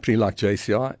a company like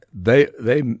JCI,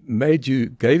 they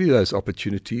gave you those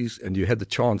opportunities, and you had the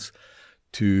chance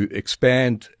to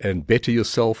expand and better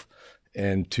yourself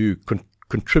and to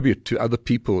contribute to other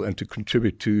people and to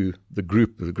contribute to the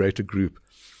group, the greater group.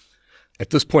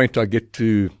 At this point, I get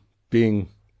to being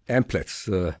Amplats,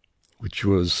 which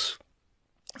was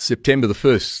September the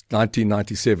 1st,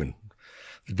 1997.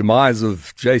 The demise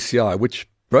of JCI, which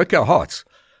broke our hearts.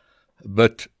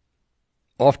 But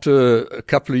after a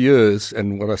couple of years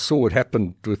and what I saw what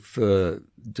happened with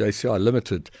JCI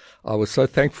Limited, I was so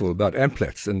thankful about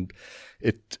Amplats. And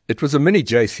it was a mini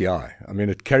JCI. I mean,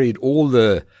 it carried all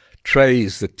the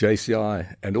trays that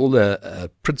JCI and all the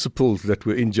principles that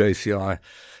were in JCI.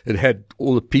 It had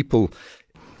all the people.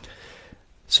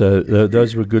 So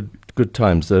those were good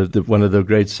times. One of the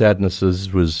great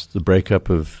sadnesses was the breakup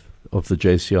of the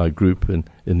JCI group and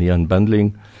in the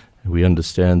unbundling. We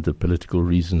understand the political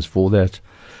reasons for that.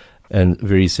 And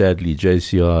very sadly,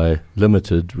 JCI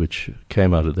Limited, which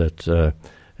came out of that,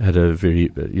 had a very,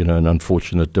 an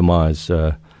unfortunate demise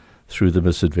through the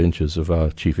misadventures of our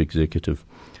chief executive.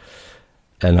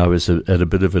 And I was at a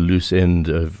bit of a loose end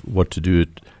of what to do.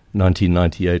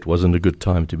 1998 wasn't a good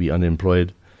time to be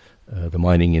unemployed. The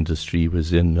mining industry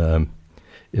was in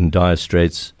dire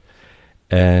straits.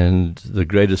 And the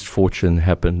greatest fortune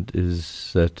happened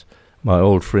is that my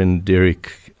old friend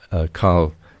Derek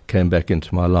Kyle came back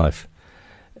into my life.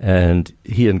 And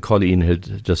he and Colleen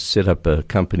had just set up a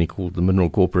company called the Mineral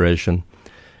Corporation,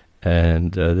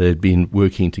 and they had been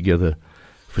working together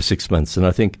for 6 months. And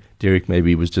I think Derek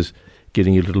maybe was just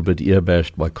getting a little bit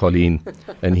ear-bashed by Colleen,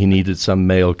 and he needed some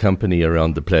male company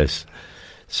around the place.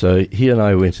 So he and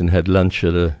I went and had lunch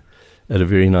at a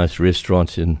very nice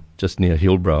restaurant just near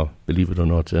Hillbrow, believe it or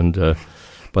not. And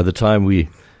by the time we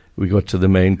got to the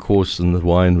main course and the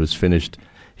wine was finished,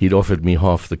 he'd offered me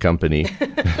half the company.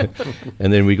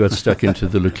 And then we got stuck into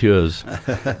the liqueurs.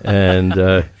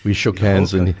 And we shook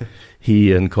hands, and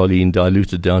he and Colleen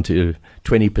diluted down to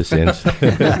 20%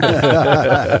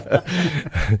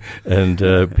 and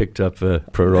picked up a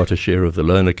pro rata share of the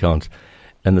loan account.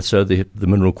 And so the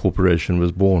Mineral Corporation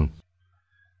was born.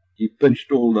 He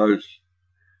pinched all those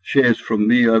shares from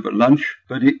me over lunch,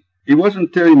 but He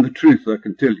wasn't telling the truth, I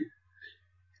can tell you,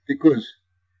 because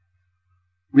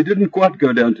we didn't quite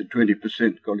go down to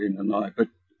 20%, Colin and I, but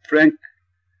Frank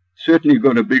certainly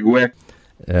got a big whack.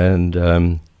 And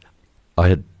I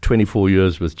had 24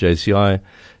 years with JCI,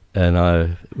 and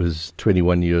I was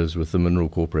 21 years with the Mineral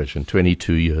Corporation,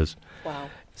 22 years. Wow.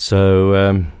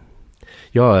 So,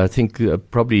 I think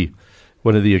probably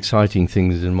one of the exciting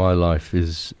things in my life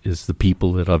is the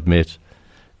people that I've met.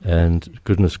 And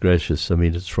goodness gracious, I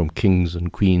mean, it's from kings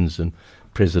and queens and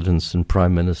presidents and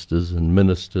prime ministers and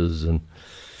ministers. And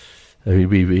I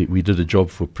mean, we did a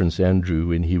job for Prince Andrew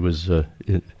when he was...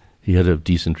 he had a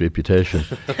decent reputation.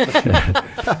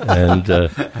 And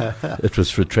it was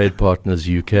for Trade Partners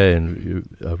UK, and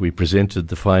we presented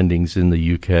the findings in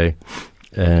the UK.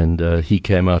 And he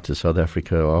came out to South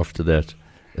Africa after that,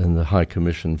 and the High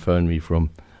Commission phoned me from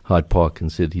Hyde Park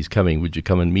and said, he's coming, would you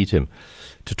come and meet him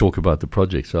to talk about the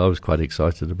project? So I was quite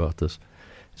excited about this.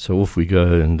 So off we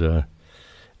go,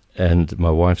 and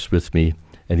my wife's with me,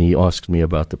 and he asked me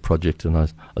about the project, and I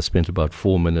spent about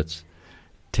 4 minutes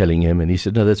telling him, and he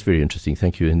said, no, that's very interesting,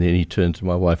 thank you. And then he turned to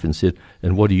my wife and said,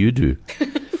 and what do you do?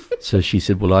 So she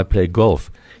said, well, I play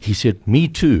golf. He said, me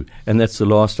too. And that's the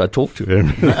last I talked to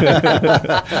him.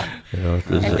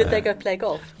 And did they go play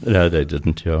golf? No, they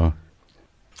didn't, yeah.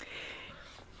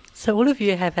 So all of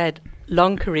you have had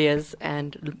long careers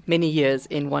and many years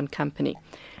in one company.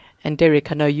 And Derek,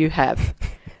 I know you have.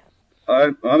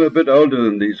 I'm a bit older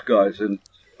than these guys, and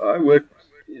I worked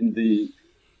in the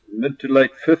mid to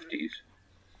late 50s.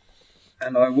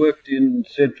 And I worked in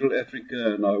Central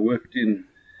Africa, and I worked in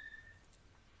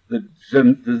the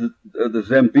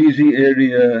Zambezi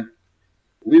area.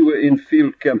 We were in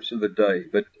field camps of the day,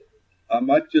 but I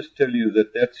might just tell you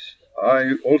that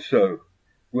I also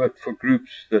worked for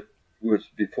groups that was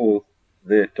before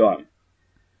their time.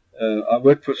 I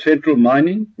worked for Central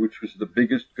Mining, which was the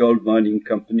biggest gold mining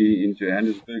company in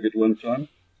Johannesburg at one time.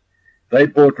 They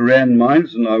bought Rand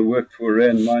Mines, and I worked for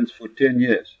Rand Mines for 10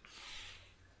 years.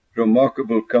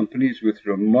 Remarkable companies with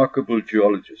remarkable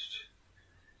geologists.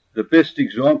 The best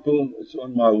example, it's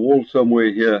on my wall somewhere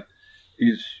here,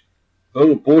 is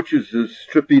Bill Borges is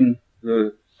stripping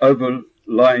the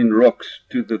overlying rocks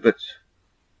to the bits.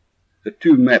 The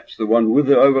two maps, the one with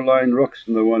the overlying rocks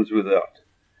and the ones without.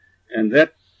 And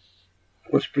that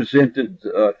was presented,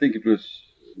 I think it was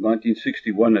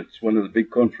 1961, at one of the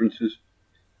big conferences.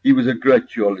 He was a great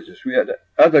geologist. We had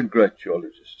other great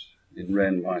geologists in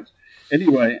Rand Mines.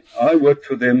 Anyway, I worked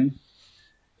for them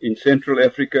in Central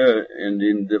Africa and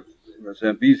in the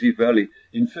Zambezi Valley.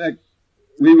 In fact,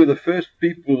 we were the first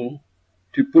people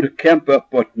to put a camp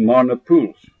up at Mana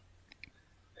Pools.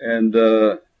 And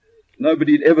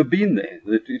nobody had ever been there.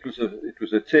 It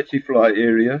was a tsetse fly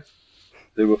area.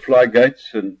 There were fly gates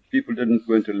and people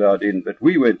weren't allowed in. But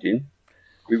we went in.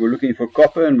 We were looking for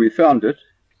copper and we found it.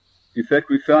 In fact,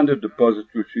 we found a deposit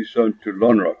which we sold to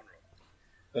Lonrod.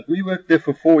 But we worked there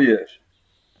for 4 years.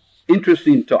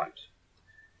 Interesting times.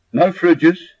 No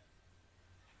fridges,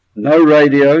 no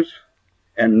radios,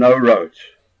 and no roads.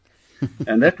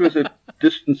 And that was a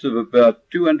distance of about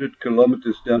 200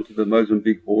 kilometers down to the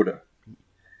Mozambique border.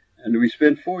 And we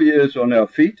spent 4 years on our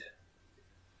feet.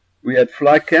 We had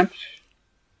fly camps.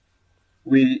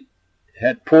 We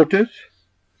had porters.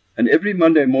 And every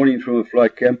Monday morning from a fly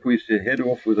camp, we used to head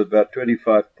off with about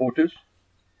 25 porters.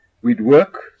 We'd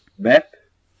work, map,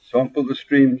 sample the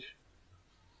streams,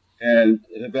 and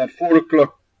at about 4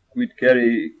 o'clock, we'd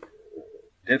carry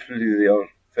definitely the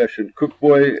old-fashioned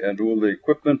cookboy and all the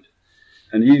equipment,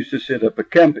 and he used to set up a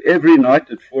camp every night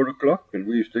at 4 o'clock, and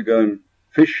we used to go and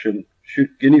fish and shoot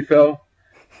guinea fowl,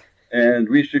 and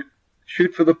we used to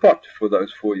shoot for the pot for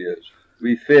those 4 years.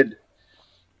 We fed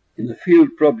in the field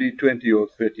probably 20 or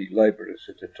 30 laborers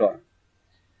at a time.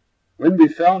 When we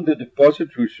found the deposit,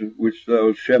 which the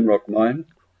old Shamrock mine,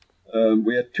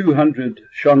 we had 200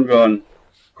 Shangaan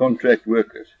contract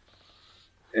workers.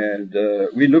 And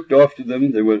we looked after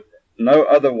them. There were no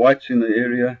other whites in the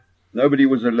area. Nobody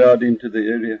was allowed into the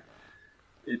area.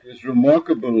 It was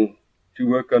remarkable to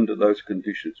work under those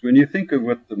conditions. When you think of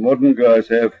what the modern guys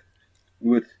have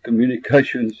with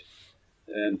communications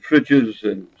and fridges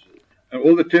and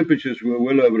all the temperatures were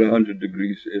well over 100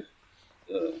 degrees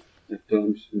at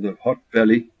times in the hot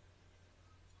valley.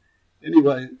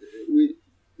 Anyway,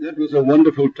 that was a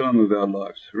wonderful time of our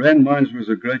lives. Rand Mines was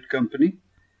a great company,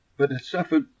 but it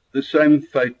suffered the same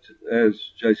fate as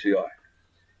JCI.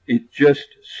 It just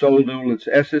sold all its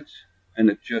assets and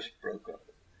it just broke up.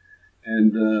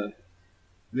 And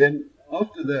then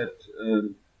after that,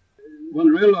 one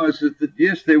realized that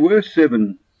yes, there were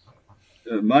 7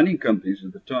 mining companies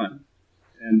at the time.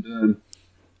 And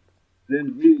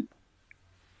then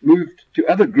moved to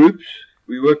other groups.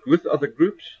 We worked with other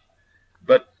groups,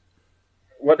 but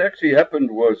what actually happened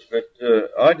was that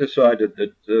I decided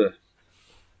that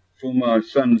for my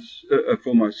sins,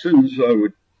 I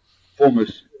would form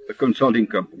a consulting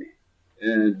company.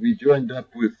 And we joined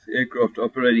up with Aircraft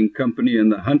Operating Company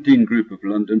and the Hunting Group of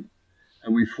London,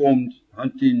 and we formed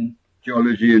Hunting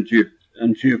Geology and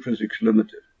Geophysics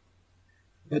Limited.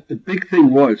 But the big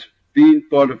thing was, being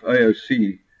part of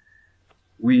AOC,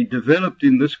 we developed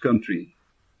in this country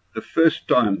the first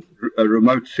time a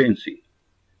remote sensing.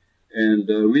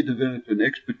 And we developed an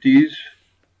expertise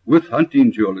with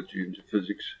hunting geology and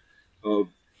physics of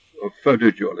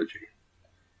photogeology.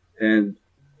 And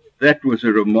that was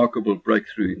a remarkable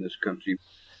breakthrough in this country.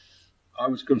 I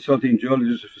was consulting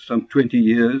geologist for some 20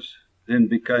 years, then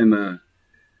became a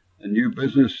new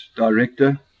business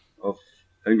director of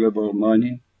AngloGold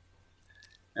Mining.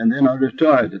 And then I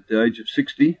retired at the age of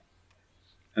 60.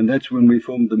 And that's when we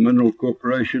formed the Mineral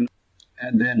Corporation.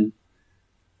 And then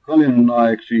Colin and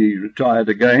I actually retired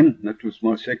again. That was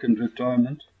my second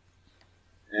retirement.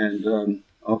 And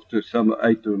after some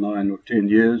 8 or 9 or 10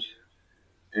 years,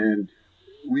 and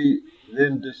we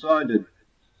then decided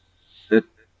that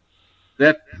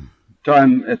that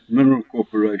time at Mineral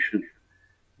Corporation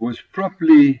was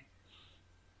probably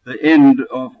the end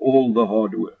of all the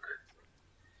hard work.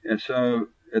 And so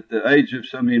at the age of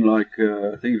something like,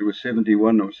 I think it was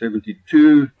 71 or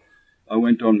 72, I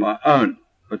went on my own.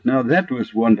 But now that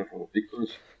was wonderful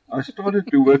because I started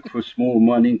to work for small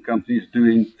mining companies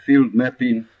doing field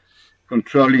mapping,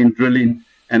 controlling drilling,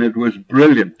 and it was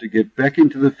brilliant to get back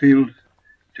into the field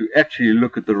to actually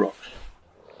look at the rocks.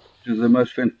 It was the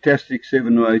most fantastic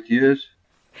 7 or 8 years.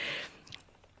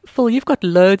 Phil, you've got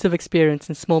loads of experience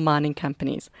in small mining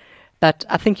companies, but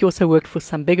I think you also worked for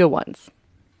some bigger ones.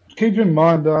 Keep in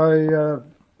mind,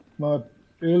 my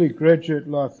early graduate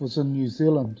life was in New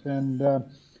Zealand, and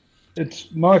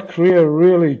my career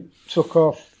really took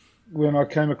off when I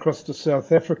came across to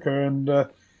South Africa, and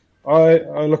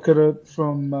I look at it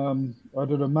from, I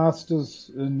did a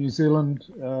master's in New Zealand,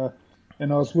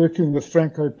 and I was working with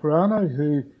Franco Perano,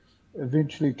 who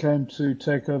eventually came to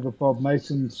take over Bob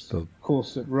Mason's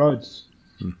course at Rhodes.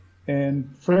 And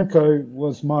Franco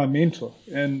was my mentor,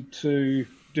 and to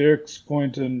Derek's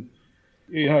point, and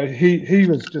he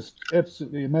was just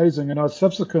absolutely amazing, and I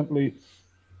subsequently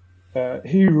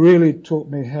he really taught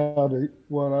me how to,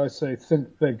 what I say,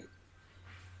 think big.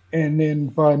 And then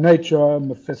by nature,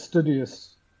 I'm a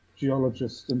fastidious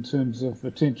geologist in terms of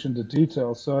attention to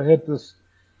detail. So I had this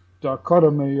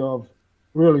dichotomy of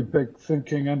really big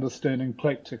thinking, understanding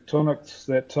plate tectonics,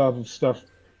 that type of stuff,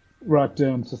 right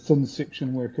down to thin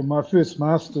section work. And my first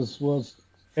master's was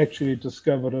actually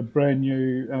discovered a brand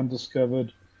new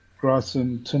undiscovered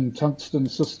Gryson tin tungsten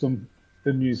system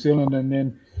in New Zealand,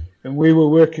 and we were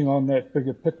working on that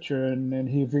bigger picture, and then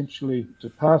he eventually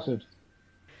departed.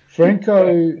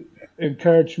 Franco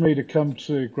encouraged me to come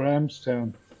to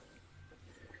Grahamstown,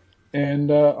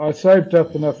 and I saved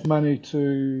up enough money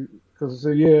to, because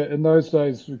a year in those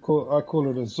days I call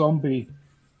it a zombie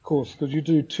course, because you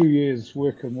do 2 years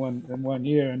work in one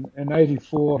year, and in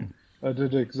 '84 I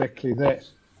did exactly that.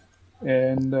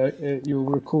 And you'll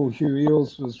recall Hugh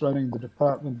Eales was running the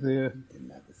department there,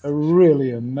 a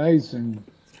really amazing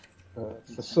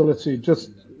facility,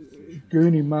 just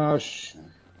Goonie Marsh,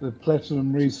 the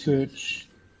Platinum Research,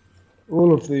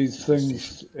 all of these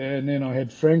things. And then I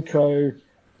had Franco,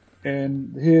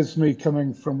 and here's me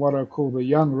coming from what I call the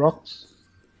young rocks.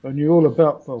 I knew all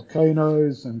about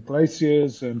volcanoes and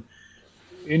glaciers, and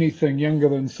anything younger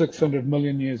than 600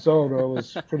 million years old, I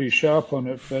was pretty sharp on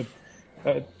it. But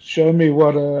show me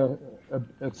what a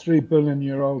 3 billion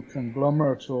year old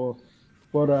conglomerate or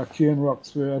what Archean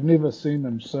rocks were. I'd never seen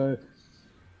them. So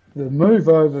the move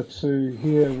over to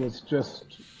here was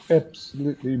just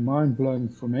absolutely mind-blowing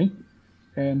for me.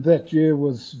 And that year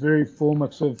was very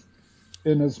formative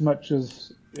in as much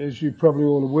as you're probably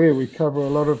all aware, we cover a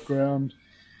lot of ground.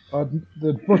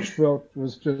 The bushveld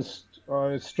was just,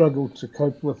 I struggled to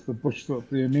cope with the bushveld,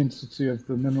 the immensity of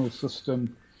the mineral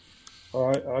system.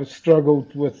 I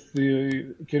struggled with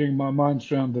getting my mind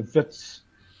around the Wits,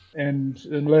 and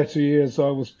in later years I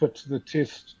was put to the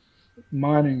test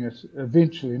mining it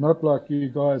eventually, not like you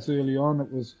guys early on.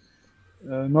 It was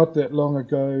not that long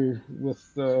ago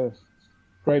with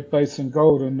Great Basin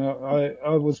Gold, and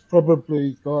I was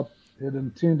probably, God had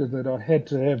intended that I had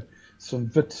to have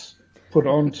some Wits put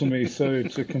onto me so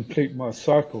to complete my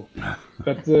cycle.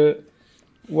 But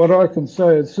what I can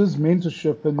say is his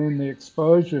mentorship and then the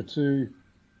exposure to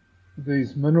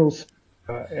these minerals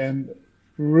and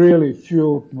really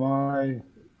fueled my,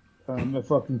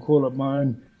 if I can call it my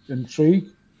own intrigue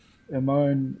and my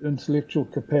own intellectual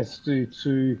capacity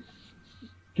to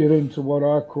get into what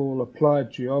I call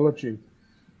applied geology.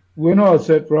 When I was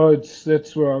at Rhodes,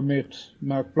 that's where I met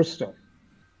Mark Bristow.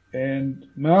 And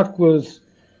Mark was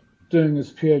doing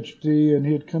his PhD, and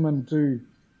he'd come and do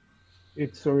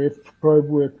XRF probe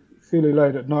work fairly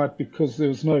late at night because there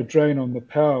was no drain on the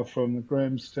power from the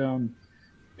Grahamstown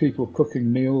people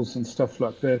cooking meals and stuff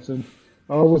like that. And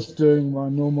I was doing my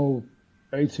normal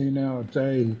 18-hour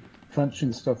day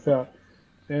crunching stuff out.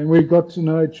 And we got to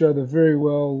know each other very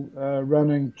well,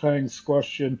 running, playing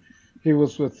squash, and he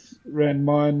was with Rand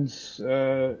Mines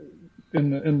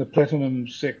in the platinum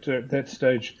sector at that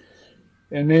stage.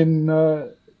 And then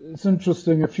it's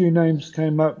interesting, a few names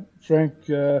came up, Frank.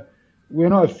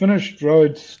 When I finished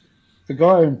Rhodes, the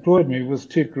guy who employed me was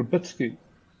Ted Grabitsky,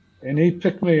 and he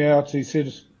picked me out. He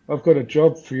said, "I've got a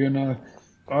job for you," and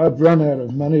I'd run out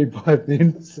of money by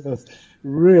then, so I was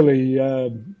really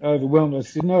overwhelmed. I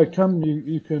said, "No, come,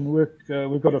 you can work.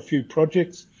 We've got a few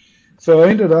projects." So I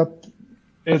ended up,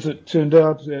 as it turned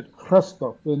out, at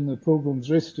Kruskop in the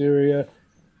Pilgrim's Rest area,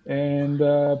 and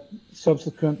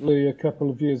subsequently, a couple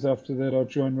of years after that, I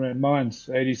joined Rand Mines,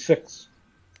 86.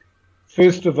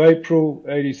 1st of April,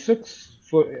 86,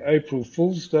 for April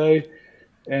Fool's Day,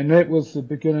 and that was the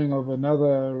beginning of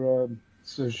another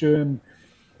sojourn,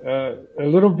 a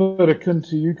little bit akin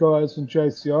to you guys in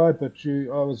JCI, but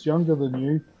I was younger than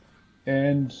you,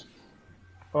 and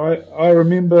I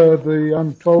remember the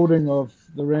unfolding of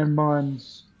the Rand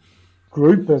Mines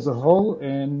group as a whole,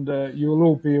 and you'll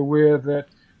all be aware that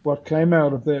what came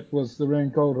out of that was the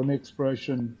Randgold and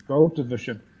Exploration Gold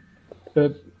Division.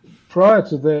 But prior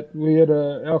to that, we had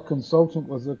our consultant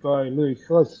was a guy, Louis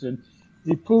Close, and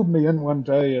he pulled me in one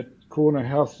day at Corner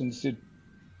House and said,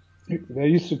 they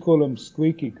used to call him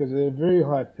Squeaky because they had a very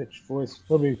high-pitched voice,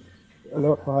 probably a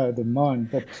lot higher than mine.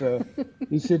 But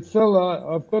he said, "Phil,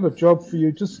 I've got a job for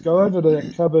you. Just go over to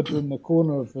that cupboard in the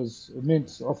corner of his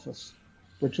immense office,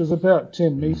 which was about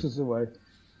 10 meters away.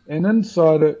 And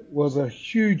inside it was a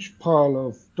huge pile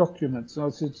of documents." And I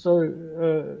said,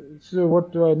 "So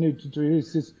what do I need to do?" He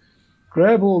says,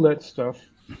 "Grab all that stuff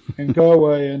and go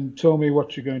away and tell me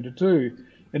what you're going to do."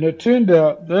 And it turned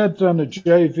out they'd done a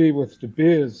JV with De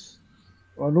Beers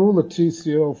on all the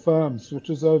TCL farms, which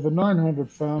is over 900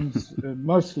 farms,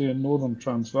 mostly in northern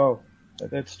Transvaal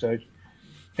at that stage.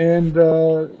 And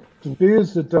De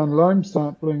Beers had done loam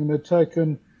sampling, and they'd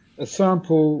taken a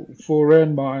sample for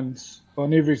Rand Mines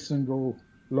on every single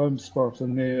loam spot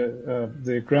in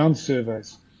their ground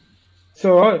surveys.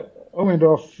 So I went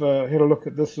off, had a look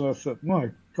at this, and I thought, my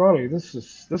golly,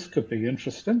 this could be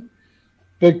interesting.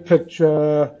 Big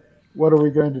picture, what are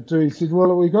we going to do? He said,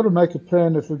 "Well, we've got to make a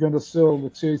plan if we're going to sell the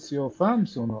TCL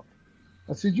farms or not."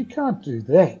 I said, "You can't do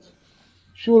that,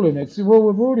 surely not." He said, "Well,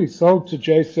 we've already sold to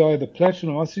JCI the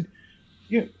platinum." I said,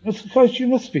 "Yeah, Mr. Close, you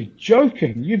must be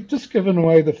joking. You've just given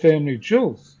away the family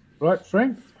jewels, right,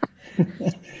 Frank?"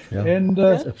 Yeah, And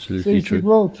absolutely so he true. said,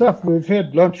 "Well, tough. We've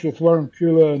had lunch with Warren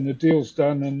Kula and the deal's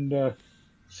done, and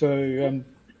so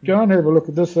go and have a look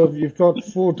at this. You've got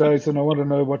 4 days, and I want to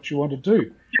know what you want to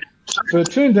do." So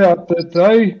it turned out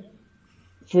that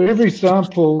for every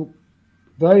sample,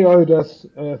 they owed us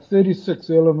a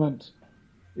 36-element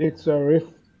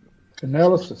XRF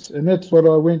analysis, and that's what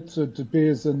I went to De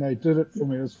Beers, and they did it for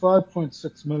me. It was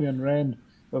 5.6 million rand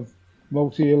of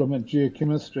multi-element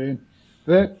geochemistry, and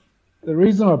that the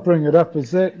reason I bring it up is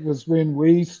that was when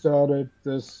we started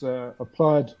this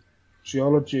applied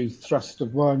geology thrust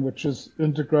of mine, which is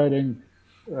integrating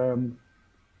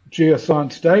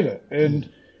geoscience data. And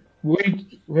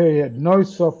we had no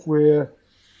software.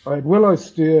 I had Willow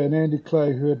Steer and Andy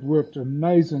Clay, who had worked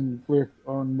amazing work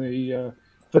on the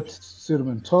FIPS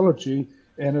sedimentology,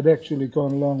 and had actually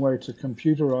gone a long way to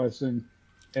computerizing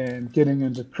and getting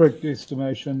into creek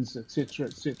estimations, etc.,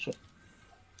 etc.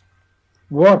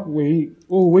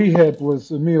 All we had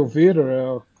was Emil Veder,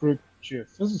 our group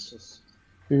geophysicist,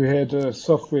 who had a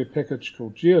software package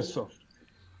called Geosoft,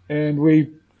 and we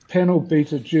panel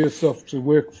beated Geosoft to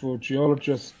work for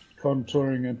geologists,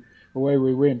 contouring, and away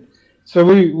we went. So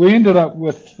we ended up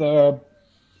with,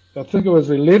 I think it was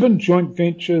 11 joint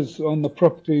ventures on the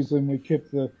properties, and we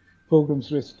kept the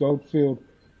Pilgrim's Rest Goldfield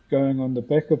going on the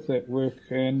back of that work.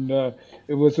 And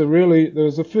it was there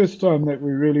was the first time that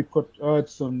we really I had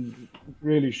some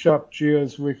really sharp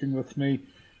geos working with me,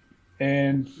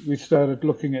 and we started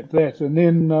looking at that. And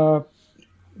then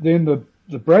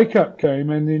the breakup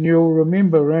came, and then you'll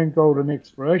remember Randgold and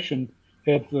Exploration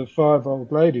had the 5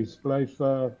 old ladies,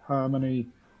 Blayfar, Harmony,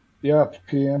 the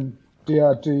RPM,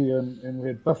 DRD, and we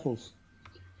had Buffles.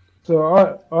 So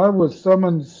I was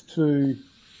summoned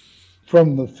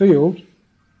from the field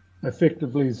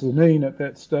effectively Zanin at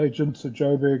that stage into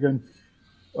Joburg, and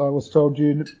I was told,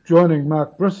 you're joining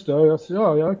Mark Bristow. I said,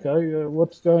 oh, okay,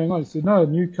 what's going on? He said, no,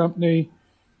 new company,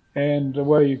 and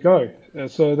away you go.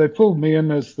 So they pulled me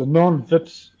in as the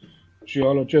non-VITS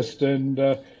geologist, and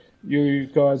you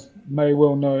guys may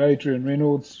well know Adrian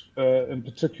Reynolds, in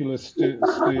particular,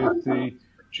 the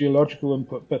geological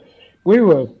input. But we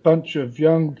were a bunch of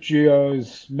young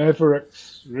geos,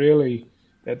 mavericks, really,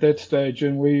 at that stage,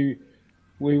 and we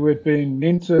were being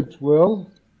mentored well,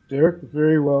 Derek,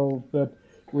 very well, but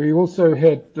we also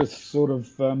had this sort of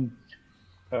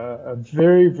a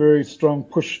very, very strong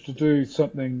push to do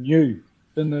something new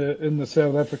in the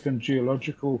South African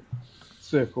geological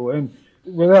circle. And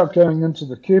without going into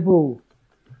the Keble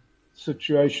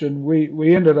situation,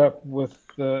 we ended up with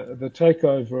the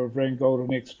takeover of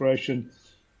Randgold Exploration,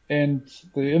 and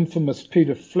the infamous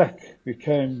Peter Flack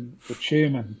became the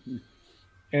chairman.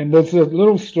 And there's a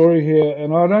little story here,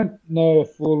 and I don't know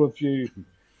if all of you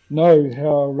know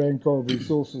how Randgold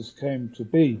Resources came to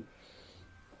be,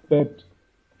 but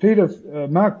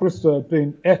Mark Bristow had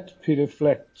been at Peter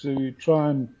Flack to try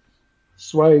and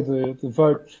sway the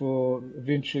vote for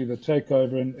eventually the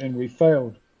takeover, and we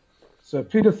failed. So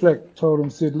Peter Flack told him,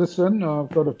 said, listen, I've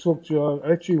got to talk to you.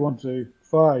 I actually want to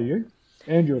fire you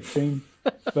and your team,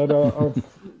 but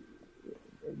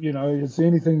is there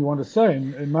anything you want to say?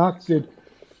 And Mark said,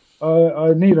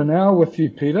 I need an hour with you,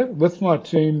 Peter, with my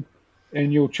team,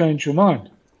 and you'll change your mind.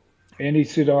 And he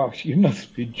said, oh, you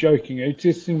must be joking. Are you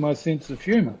testing my sense of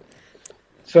humour?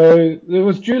 So there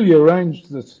was duly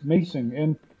arranged this meeting.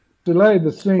 And to lay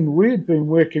the scene, we'd been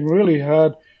working really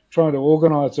hard trying to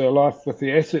organise our life with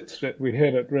the assets that we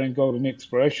had at Randgold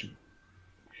Exploration.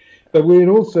 But we had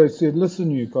also said, listen,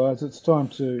 you guys, it's time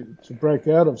to break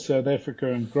out of South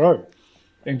Africa and grow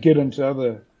and get into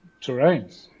other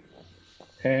terrains,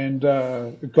 and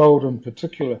gold in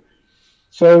particular.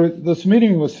 So this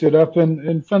meeting was set up,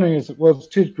 and funny as it was,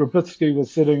 Ted Grabitsky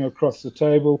was sitting across the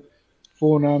table,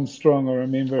 Vaughan Armstrong, I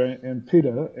remember, and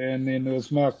Peter, and then there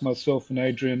was Mark, myself, and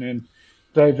Adrian, and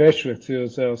Dave Ashworth, who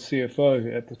was our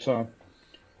CFO at the time.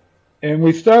 And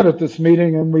we started this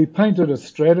meeting, and we painted a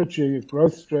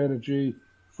growth strategy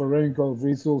for Randgold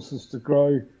Resources to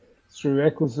grow through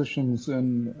acquisitions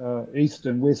in East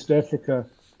and West Africa,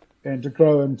 and to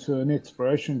grow into an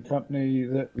exploration company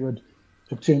that would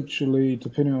potentially,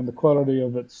 depending on the quality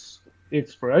of its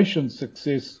exploration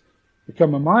success,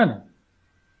 become a miner.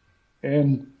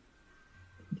 And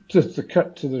just to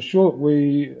cut to the short,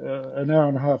 an hour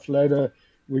and a half later,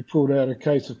 we pulled out a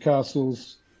case of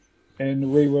Castles,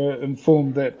 and we were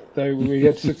informed that we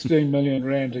had 16 million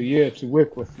rand a year to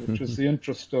work with, which was the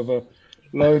interest of a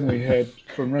loan we had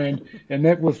from Rand, and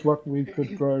that was what we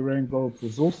could grow Randgold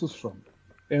Resources from.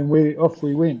 And off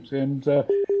we went. And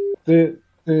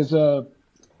there's a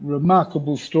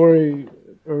remarkable story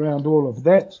around all of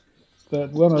that.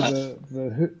 But one of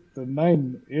the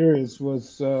main areas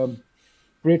was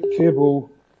Brett Keble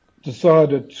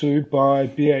decided to buy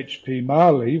BHP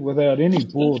Mali without any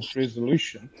board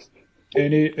resolution,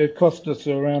 and it cost us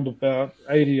around about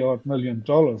 $80 million,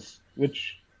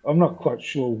 which I'm not quite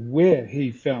sure where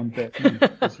he found that money,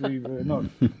 because we were not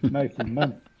making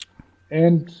money.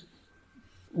 And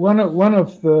one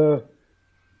of the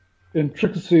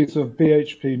intricacies of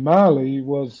BHP Mali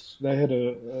was they had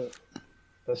a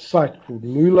site called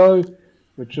Lulo,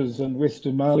 which is in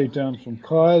western Mali down from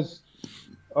Kais.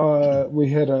 We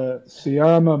had a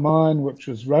Siama mine which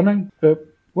was running, but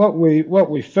what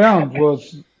we found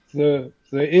was the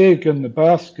egg in the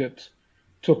basket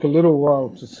took a little while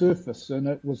to surface, and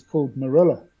it was called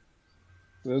Marilla.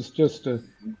 It was just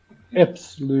an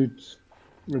absolute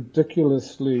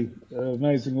ridiculously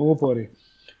amazing ore body.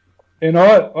 And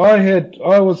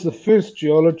I was the first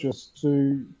geologist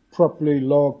to properly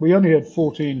log. We only had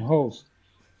 14 holes,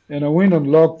 and I went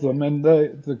and logged them, and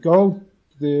the gold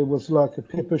there was like a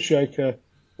pepper shaker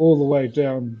all the way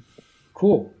down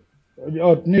core.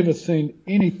 I'd never seen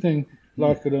anything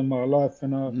like it in my life,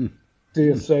 and I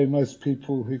dare say most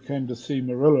people who came to see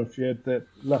Marilla, if you had that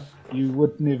luck, you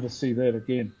would never see that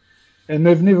again. And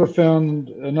they've never found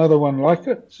another one like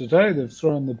it today. They've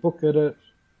thrown the book at it.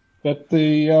 But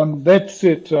that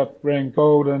set up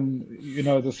Randgold, and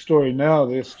the story now,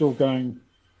 they're still going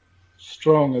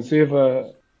strong as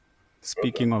ever.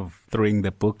 Speaking of throwing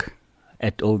the book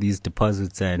at all these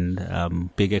deposits and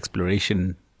big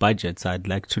exploration budgets, I'd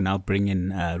like to now bring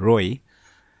in Roy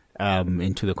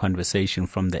into the conversation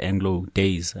from the Anglo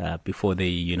days before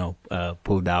they,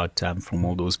 pulled out from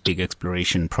all those big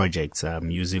exploration projects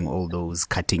using all those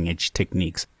cutting edge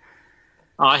techniques.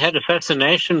 I had a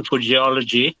fascination for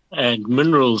geology and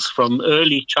minerals from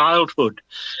early childhood,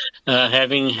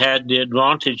 having had the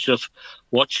advantage of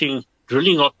watching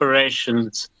drilling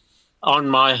operations on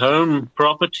my home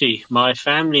property. My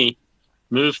family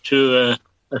moved to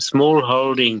a small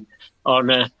holding on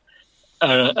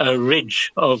a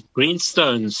ridge of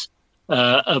greenstones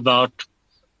about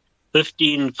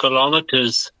 15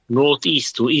 kilometers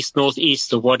northeast or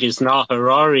east-northeast of what is now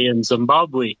Harare in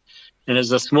Zimbabwe. And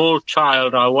as a small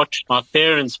child, I watched my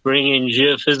parents bring in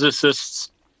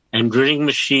geophysicists and drilling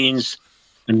machines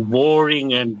and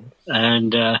boring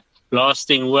and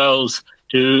blasting wells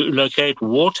to locate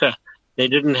water. They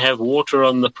didn't have water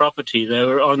on the property. They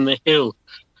were on the hill.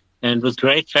 And with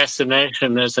great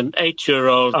fascination, as an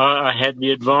 8-year-old, I had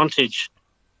the advantage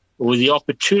or the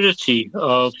opportunity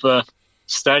of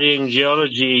studying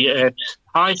geology at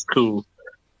high school.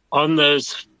 On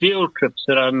those field trips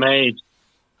that I made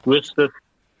with the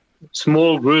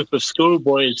small group of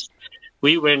schoolboys,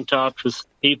 we went out with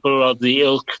people of the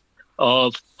ilk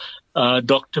of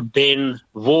Dr. Ben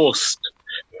Vorst,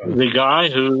 the guy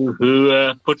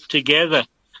who put together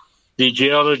the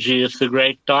geology of the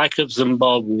Great Dyke of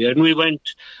Zimbabwe. And we went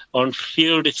on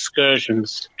field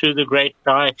excursions to the Great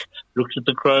Dyke, looked at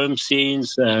the chrome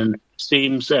seams and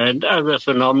other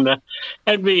phenomena,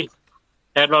 and we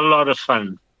had a lot of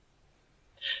fun.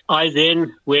 I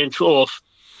then went off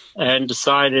and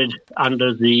decided,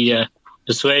 under the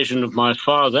persuasion of my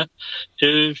father,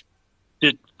 to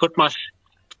put my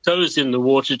toes in the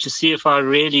water to see if I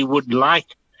really would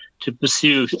like to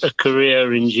pursue a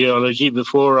career in geology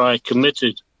before I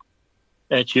committed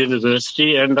at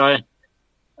university. And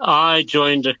I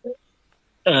joined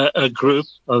a group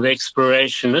of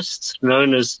explorationists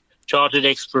known as Chartered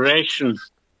Exploration,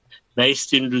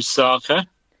 based in Lusaka.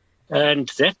 And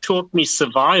that taught me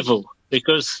survival,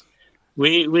 because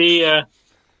we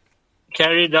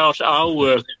carried out our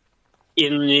work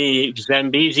in the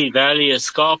Zambezi Valley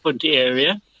escarpment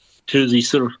area to the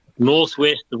sort of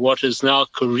northwest of what is now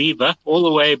Kariba, all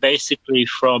the way basically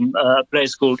from a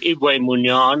place called Ibwe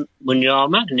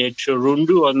Munyama near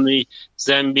Chirundu on the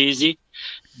Zambezi,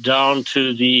 down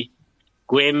to the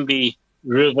Gwembe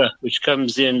River, which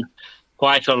comes in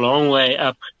quite a long way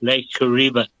up Lake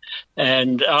Kariba.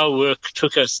 And our work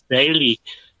took us daily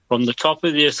from the top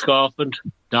of the escarpment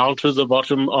down to the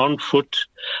bottom on foot,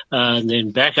 and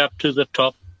then back up to the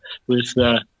top with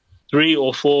 3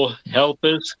 or 4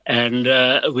 helpers. And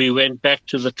we went back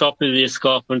to the top of the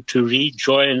escarpment to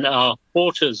rejoin our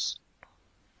porters.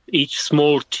 Each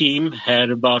small team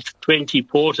had about 20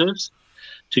 porters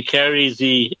to carry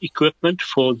the equipment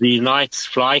for the night's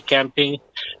fly camping,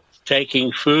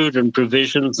 taking food and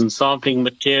provisions and sampling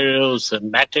materials and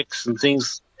mattocks and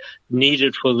things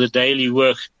needed for the daily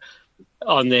work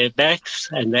on their backs.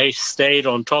 And they stayed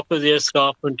on top of the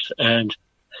escarpment, and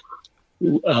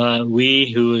we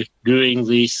who were doing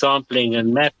the sampling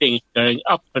and mapping, going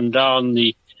up and down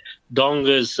the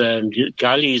dongas and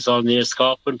gullies on the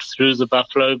escarpment, through the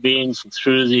buffalo beans and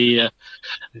through the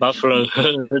buffalo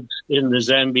herds in the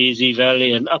Zambezi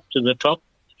Valley and up to the top.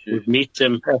 We'd meet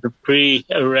them at a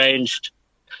pre-arranged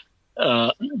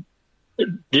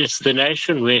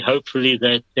destination where hopefully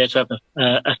they'd set up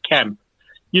a camp.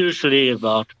 Usually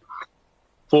about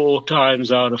 4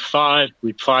 times out of 5,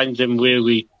 we'd find them where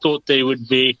we thought they would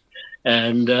be,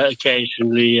 and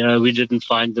occasionally we didn't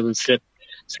find them and slept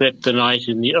the night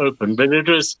in the open. But it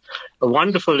was a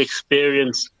wonderful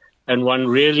experience, and one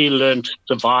really learned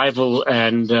survival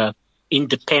and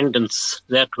independence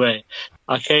that way.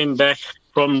 I came back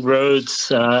from Rhodes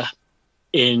at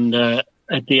the end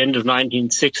of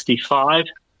 1965,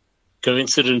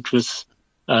 coincident with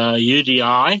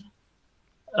UDI,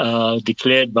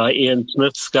 declared by Ian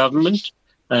Smith's government.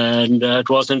 And it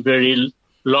wasn't very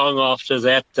long after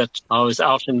that I was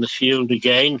out in the field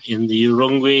again in the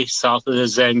Urungwe, south of the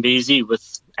Zambezi,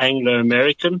 with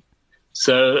Anglo-American.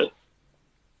 So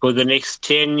for the next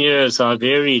 10 years, I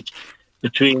varied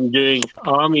between doing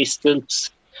army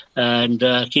stints and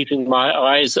keeping my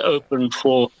eyes open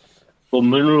for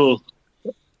mineral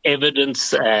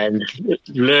evidence and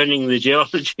learning the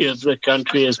geology of the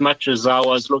country as much as I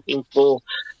was looking for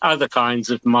other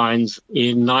kinds of mines.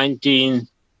 In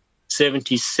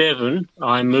 1977,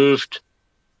 I moved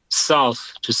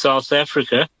south to South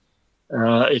Africa.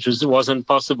 It wasn't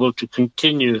possible to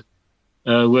continue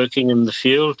working in the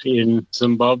field in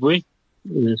Zimbabwe.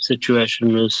 The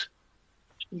situation was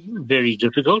very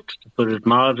difficult, to put it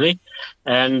mildly.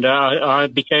 And I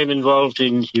became involved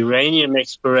in uranium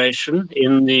exploration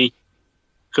in the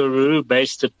Karoo,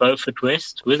 based at Beaufort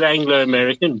West, with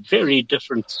Anglo-American, very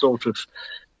different sort of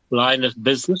line of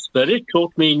business, but it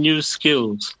taught me new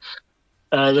skills.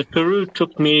 The Karoo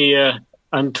took me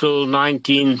until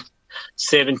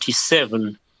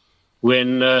 1977,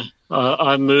 when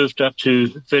I moved up to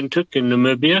Windhoek in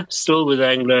Namibia, still with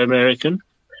Anglo American,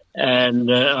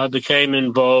 and I became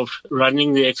involved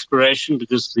running the exploration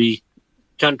because the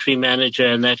country manager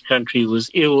in that country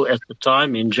was ill at the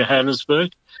time in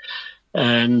Johannesburg,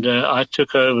 and I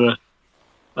took over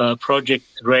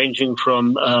projects ranging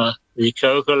from the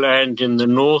Kogerland in the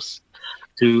north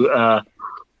to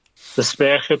the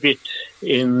Sperrgebied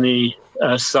in the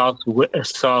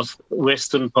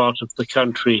southwestern part of the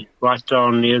country, right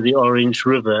down near the Orange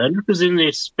River. And it was in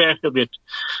the Sperrgebied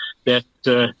that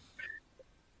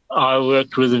I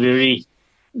worked with a very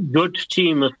good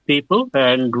team of people,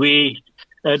 and we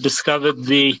discovered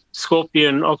the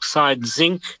scorpion oxide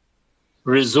zinc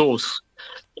resource.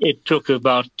 It took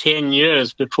about 10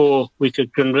 years before we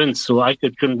could convince, or I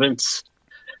could convince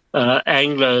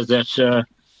Anglo that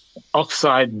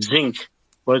oxide zinc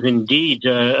was indeed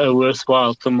a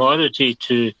worthwhile commodity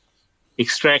to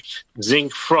extract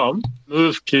zinc from.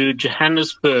 Moved to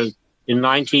Johannesburg in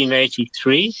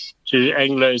 1983 to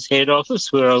Anglo's head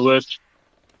office, where I worked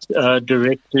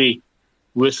directly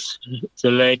with the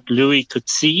late Louis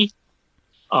Coetzee.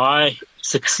 I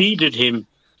succeeded him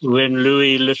when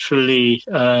Louis literally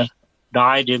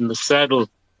died in the saddle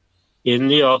in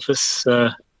the office,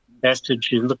 passage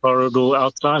in the corridor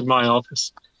outside my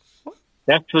office.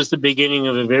 That was the beginning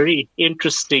of a very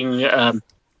interesting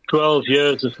 12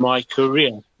 years of my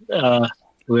career,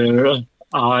 where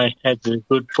I had the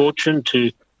good fortune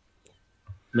to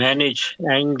manage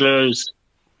Anglo's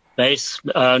base,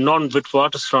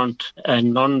 non-Witwatersrand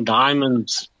and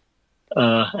non-diamonds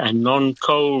and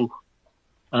non-coal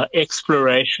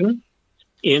exploration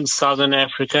in southern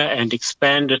Africa and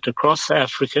expand it across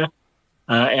Africa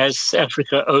as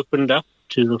Africa opened up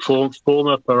to the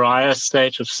former pariah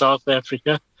state of South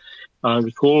Africa. I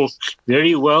recall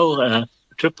very well a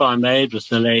trip I made with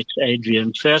the late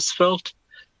Adrian Versfeld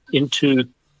into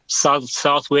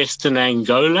southwestern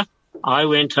Angola. I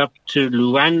went up to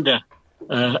Luanda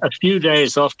a few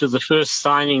days after the first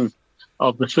signing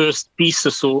of the first peace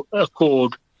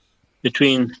accord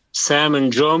between Sam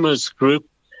Njoma's group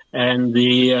and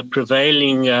the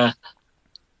prevailing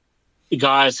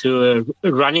guys who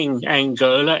were running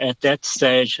Angola at that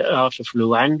stage out of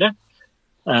Luanda.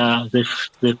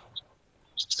 The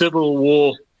civil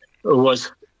war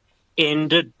was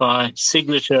ended by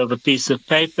signature of a piece of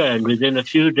paper, and within a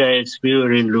few days we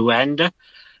were in Luanda,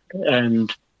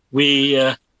 and we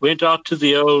went out to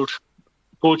the old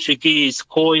Portuguese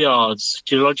core yards,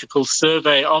 geological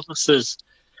survey offices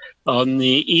on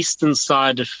the eastern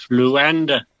side of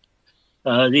Luanda.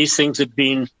 These things had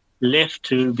been left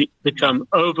to become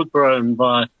overgrown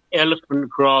by elephant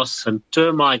grass and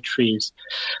termite trees.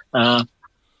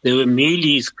 There were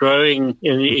mealies growing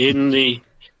in the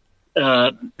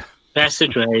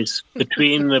passageways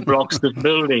between the blocks of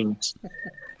buildings.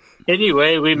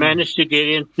 Anyway, we managed to get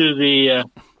into the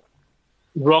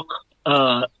rock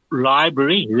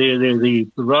library, the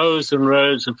rows and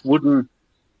rows of wooden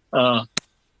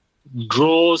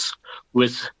drawers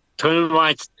with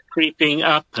termites creeping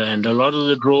up, and a lot of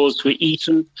the drawers were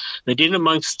eaten. But in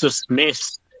amongst this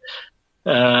mess,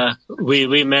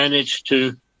 we managed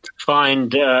to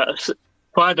find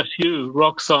quite a few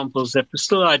rock samples that were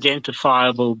still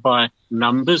identifiable by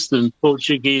numbers. The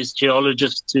Portuguese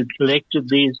geologists who collected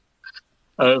these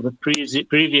over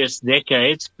previous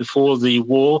decades before the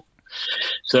war.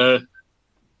 So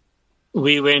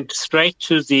we went straight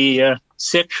to the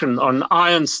section on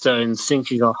ironstones,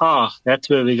 thinking, aha, that's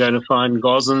where we're going to find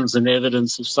gosons and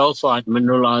evidence of sulfide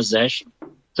mineralization.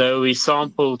 So we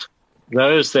sampled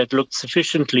those that looked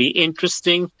sufficiently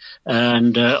interesting,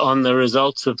 and on the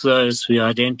results of those, we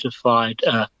identified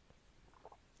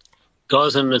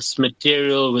gosonous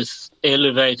material with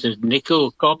elevated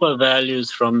nickel-copper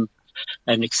values from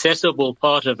an accessible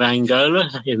part of Angola,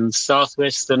 in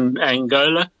southwestern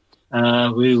Angola.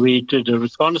 We did a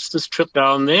reconnaissance trip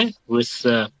down there with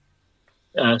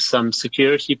some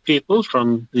security people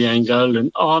from the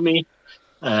Angolan army,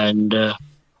 and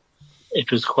it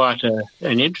was quite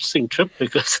an interesting trip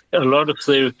because a lot of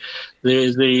the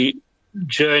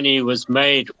journey was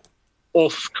made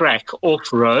off-track,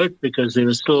 off-road, because there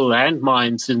were still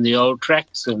landmines in the old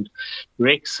tracks and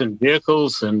wrecks and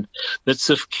vehicles and bits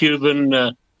of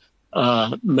Cuban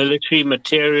military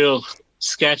material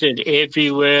scattered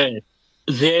everywhere.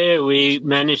 There we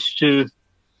managed to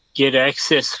get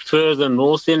access further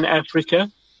north in Africa,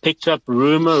 picked up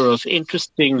rumor of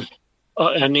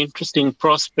an interesting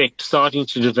prospect starting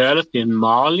to develop in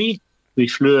Mali, We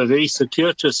flew a very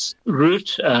circuitous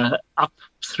route up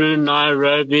through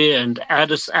Nairobi and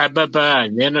Addis Ababa,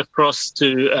 and then across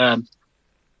to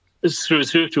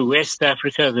through to West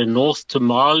Africa, then north to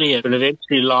Mali, and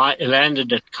eventually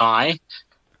landed at Kai,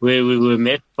 where we were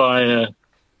met by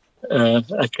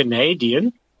a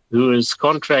Canadian who was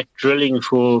contract drilling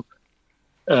for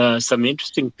some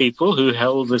interesting people who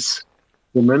held the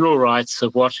mineral rights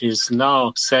of what is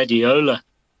now Sadiola,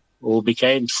 or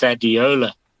became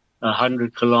Sadiola,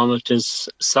 100 kilometers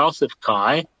south of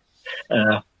Kai.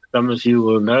 Some of you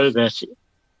will know that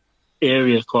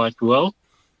area quite well.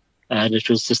 And it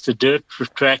was just a dirt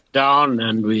track down,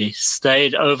 and we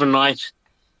stayed overnight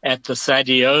at the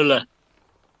Sadiola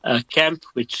camp,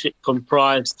 which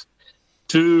comprised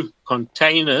 2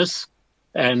 containers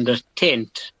and a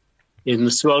tent in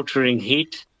the sweltering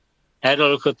heat. Had a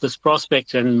look at this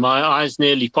prospect, and my eyes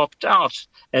nearly popped out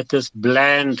at this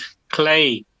bland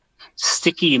clay,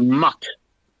 sticky muck,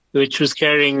 which was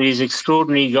carrying these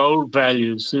extraordinary gold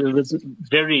values. It was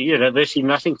virtually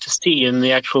nothing to see in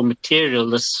the actual material,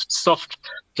 this soft,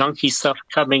 gunky stuff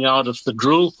coming out of the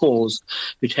drill cores,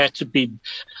 which had to be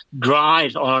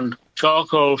dried on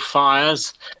charcoal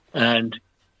fires and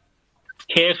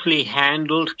carefully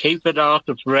handled, keep it out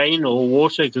of rain or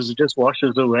water because it just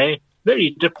washes away.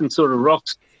 Very different sort of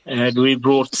rocks. And we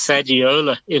brought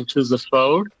Sadiola into the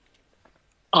fold.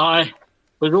 I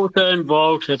was also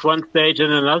involved at one stage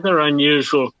in another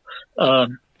unusual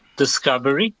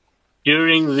discovery.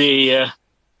 During the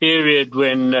period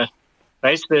when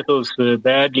base metals were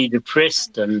badly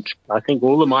depressed, and I think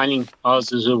all the mining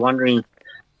houses were wondering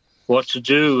what to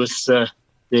do with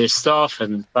their staff,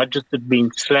 and budgets had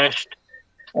been slashed,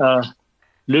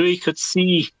 Louis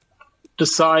Coetzee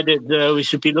decided we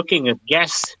should be looking at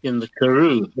gas in the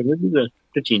Karoo. It was a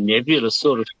pretty nebulous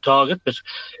sort of target, but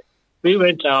we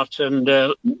went out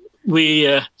and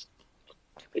we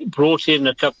brought in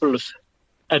a couple of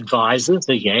advisors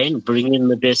again, bring in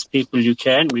the best people you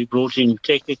can. We brought in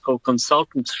technical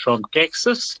consultants from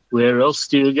Texas. Where else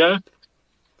do you go?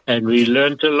 And we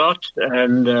learned a lot,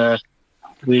 and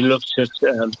we looked at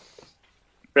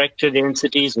fracture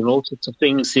densities and all sorts of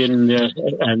things in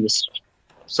and the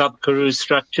sub-Karoo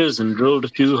structures, and drilled a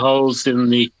few holes in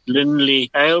the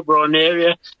Linley-Heilbronn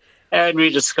area, and we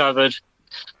discovered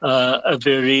a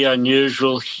very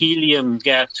unusual helium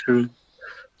gas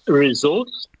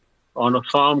resource on a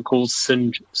farm called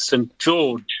St.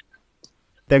 George.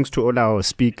 Thanks to all our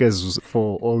speakers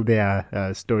for all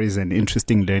their stories and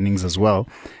interesting learnings as well.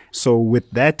 So with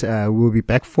that, we'll be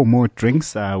back for more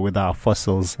drinks with our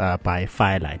fossils by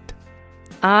firelight.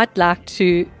 I'd like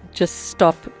to just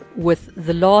stop with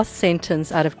the last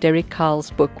sentence out of Derek Kyle's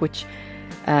book, which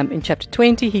in chapter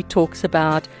 20 he talks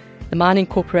about the mining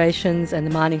corporations and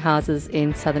the mining houses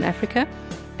in Southern Africa.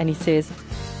 And he says,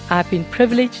 I've been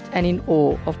privileged and in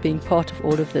awe of being part of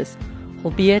all of this,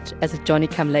 albeit as a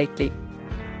Johnny-come-lately.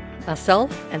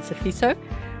 Myself and Sifiso,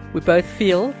 we both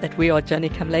feel that we are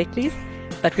Johnny-come-latelys,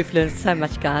 but we've learned so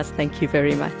much, guys. Thank you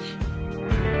very much.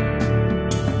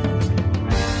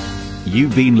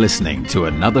 You've been listening to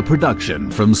another production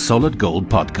from Solid Gold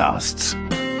Podcasts.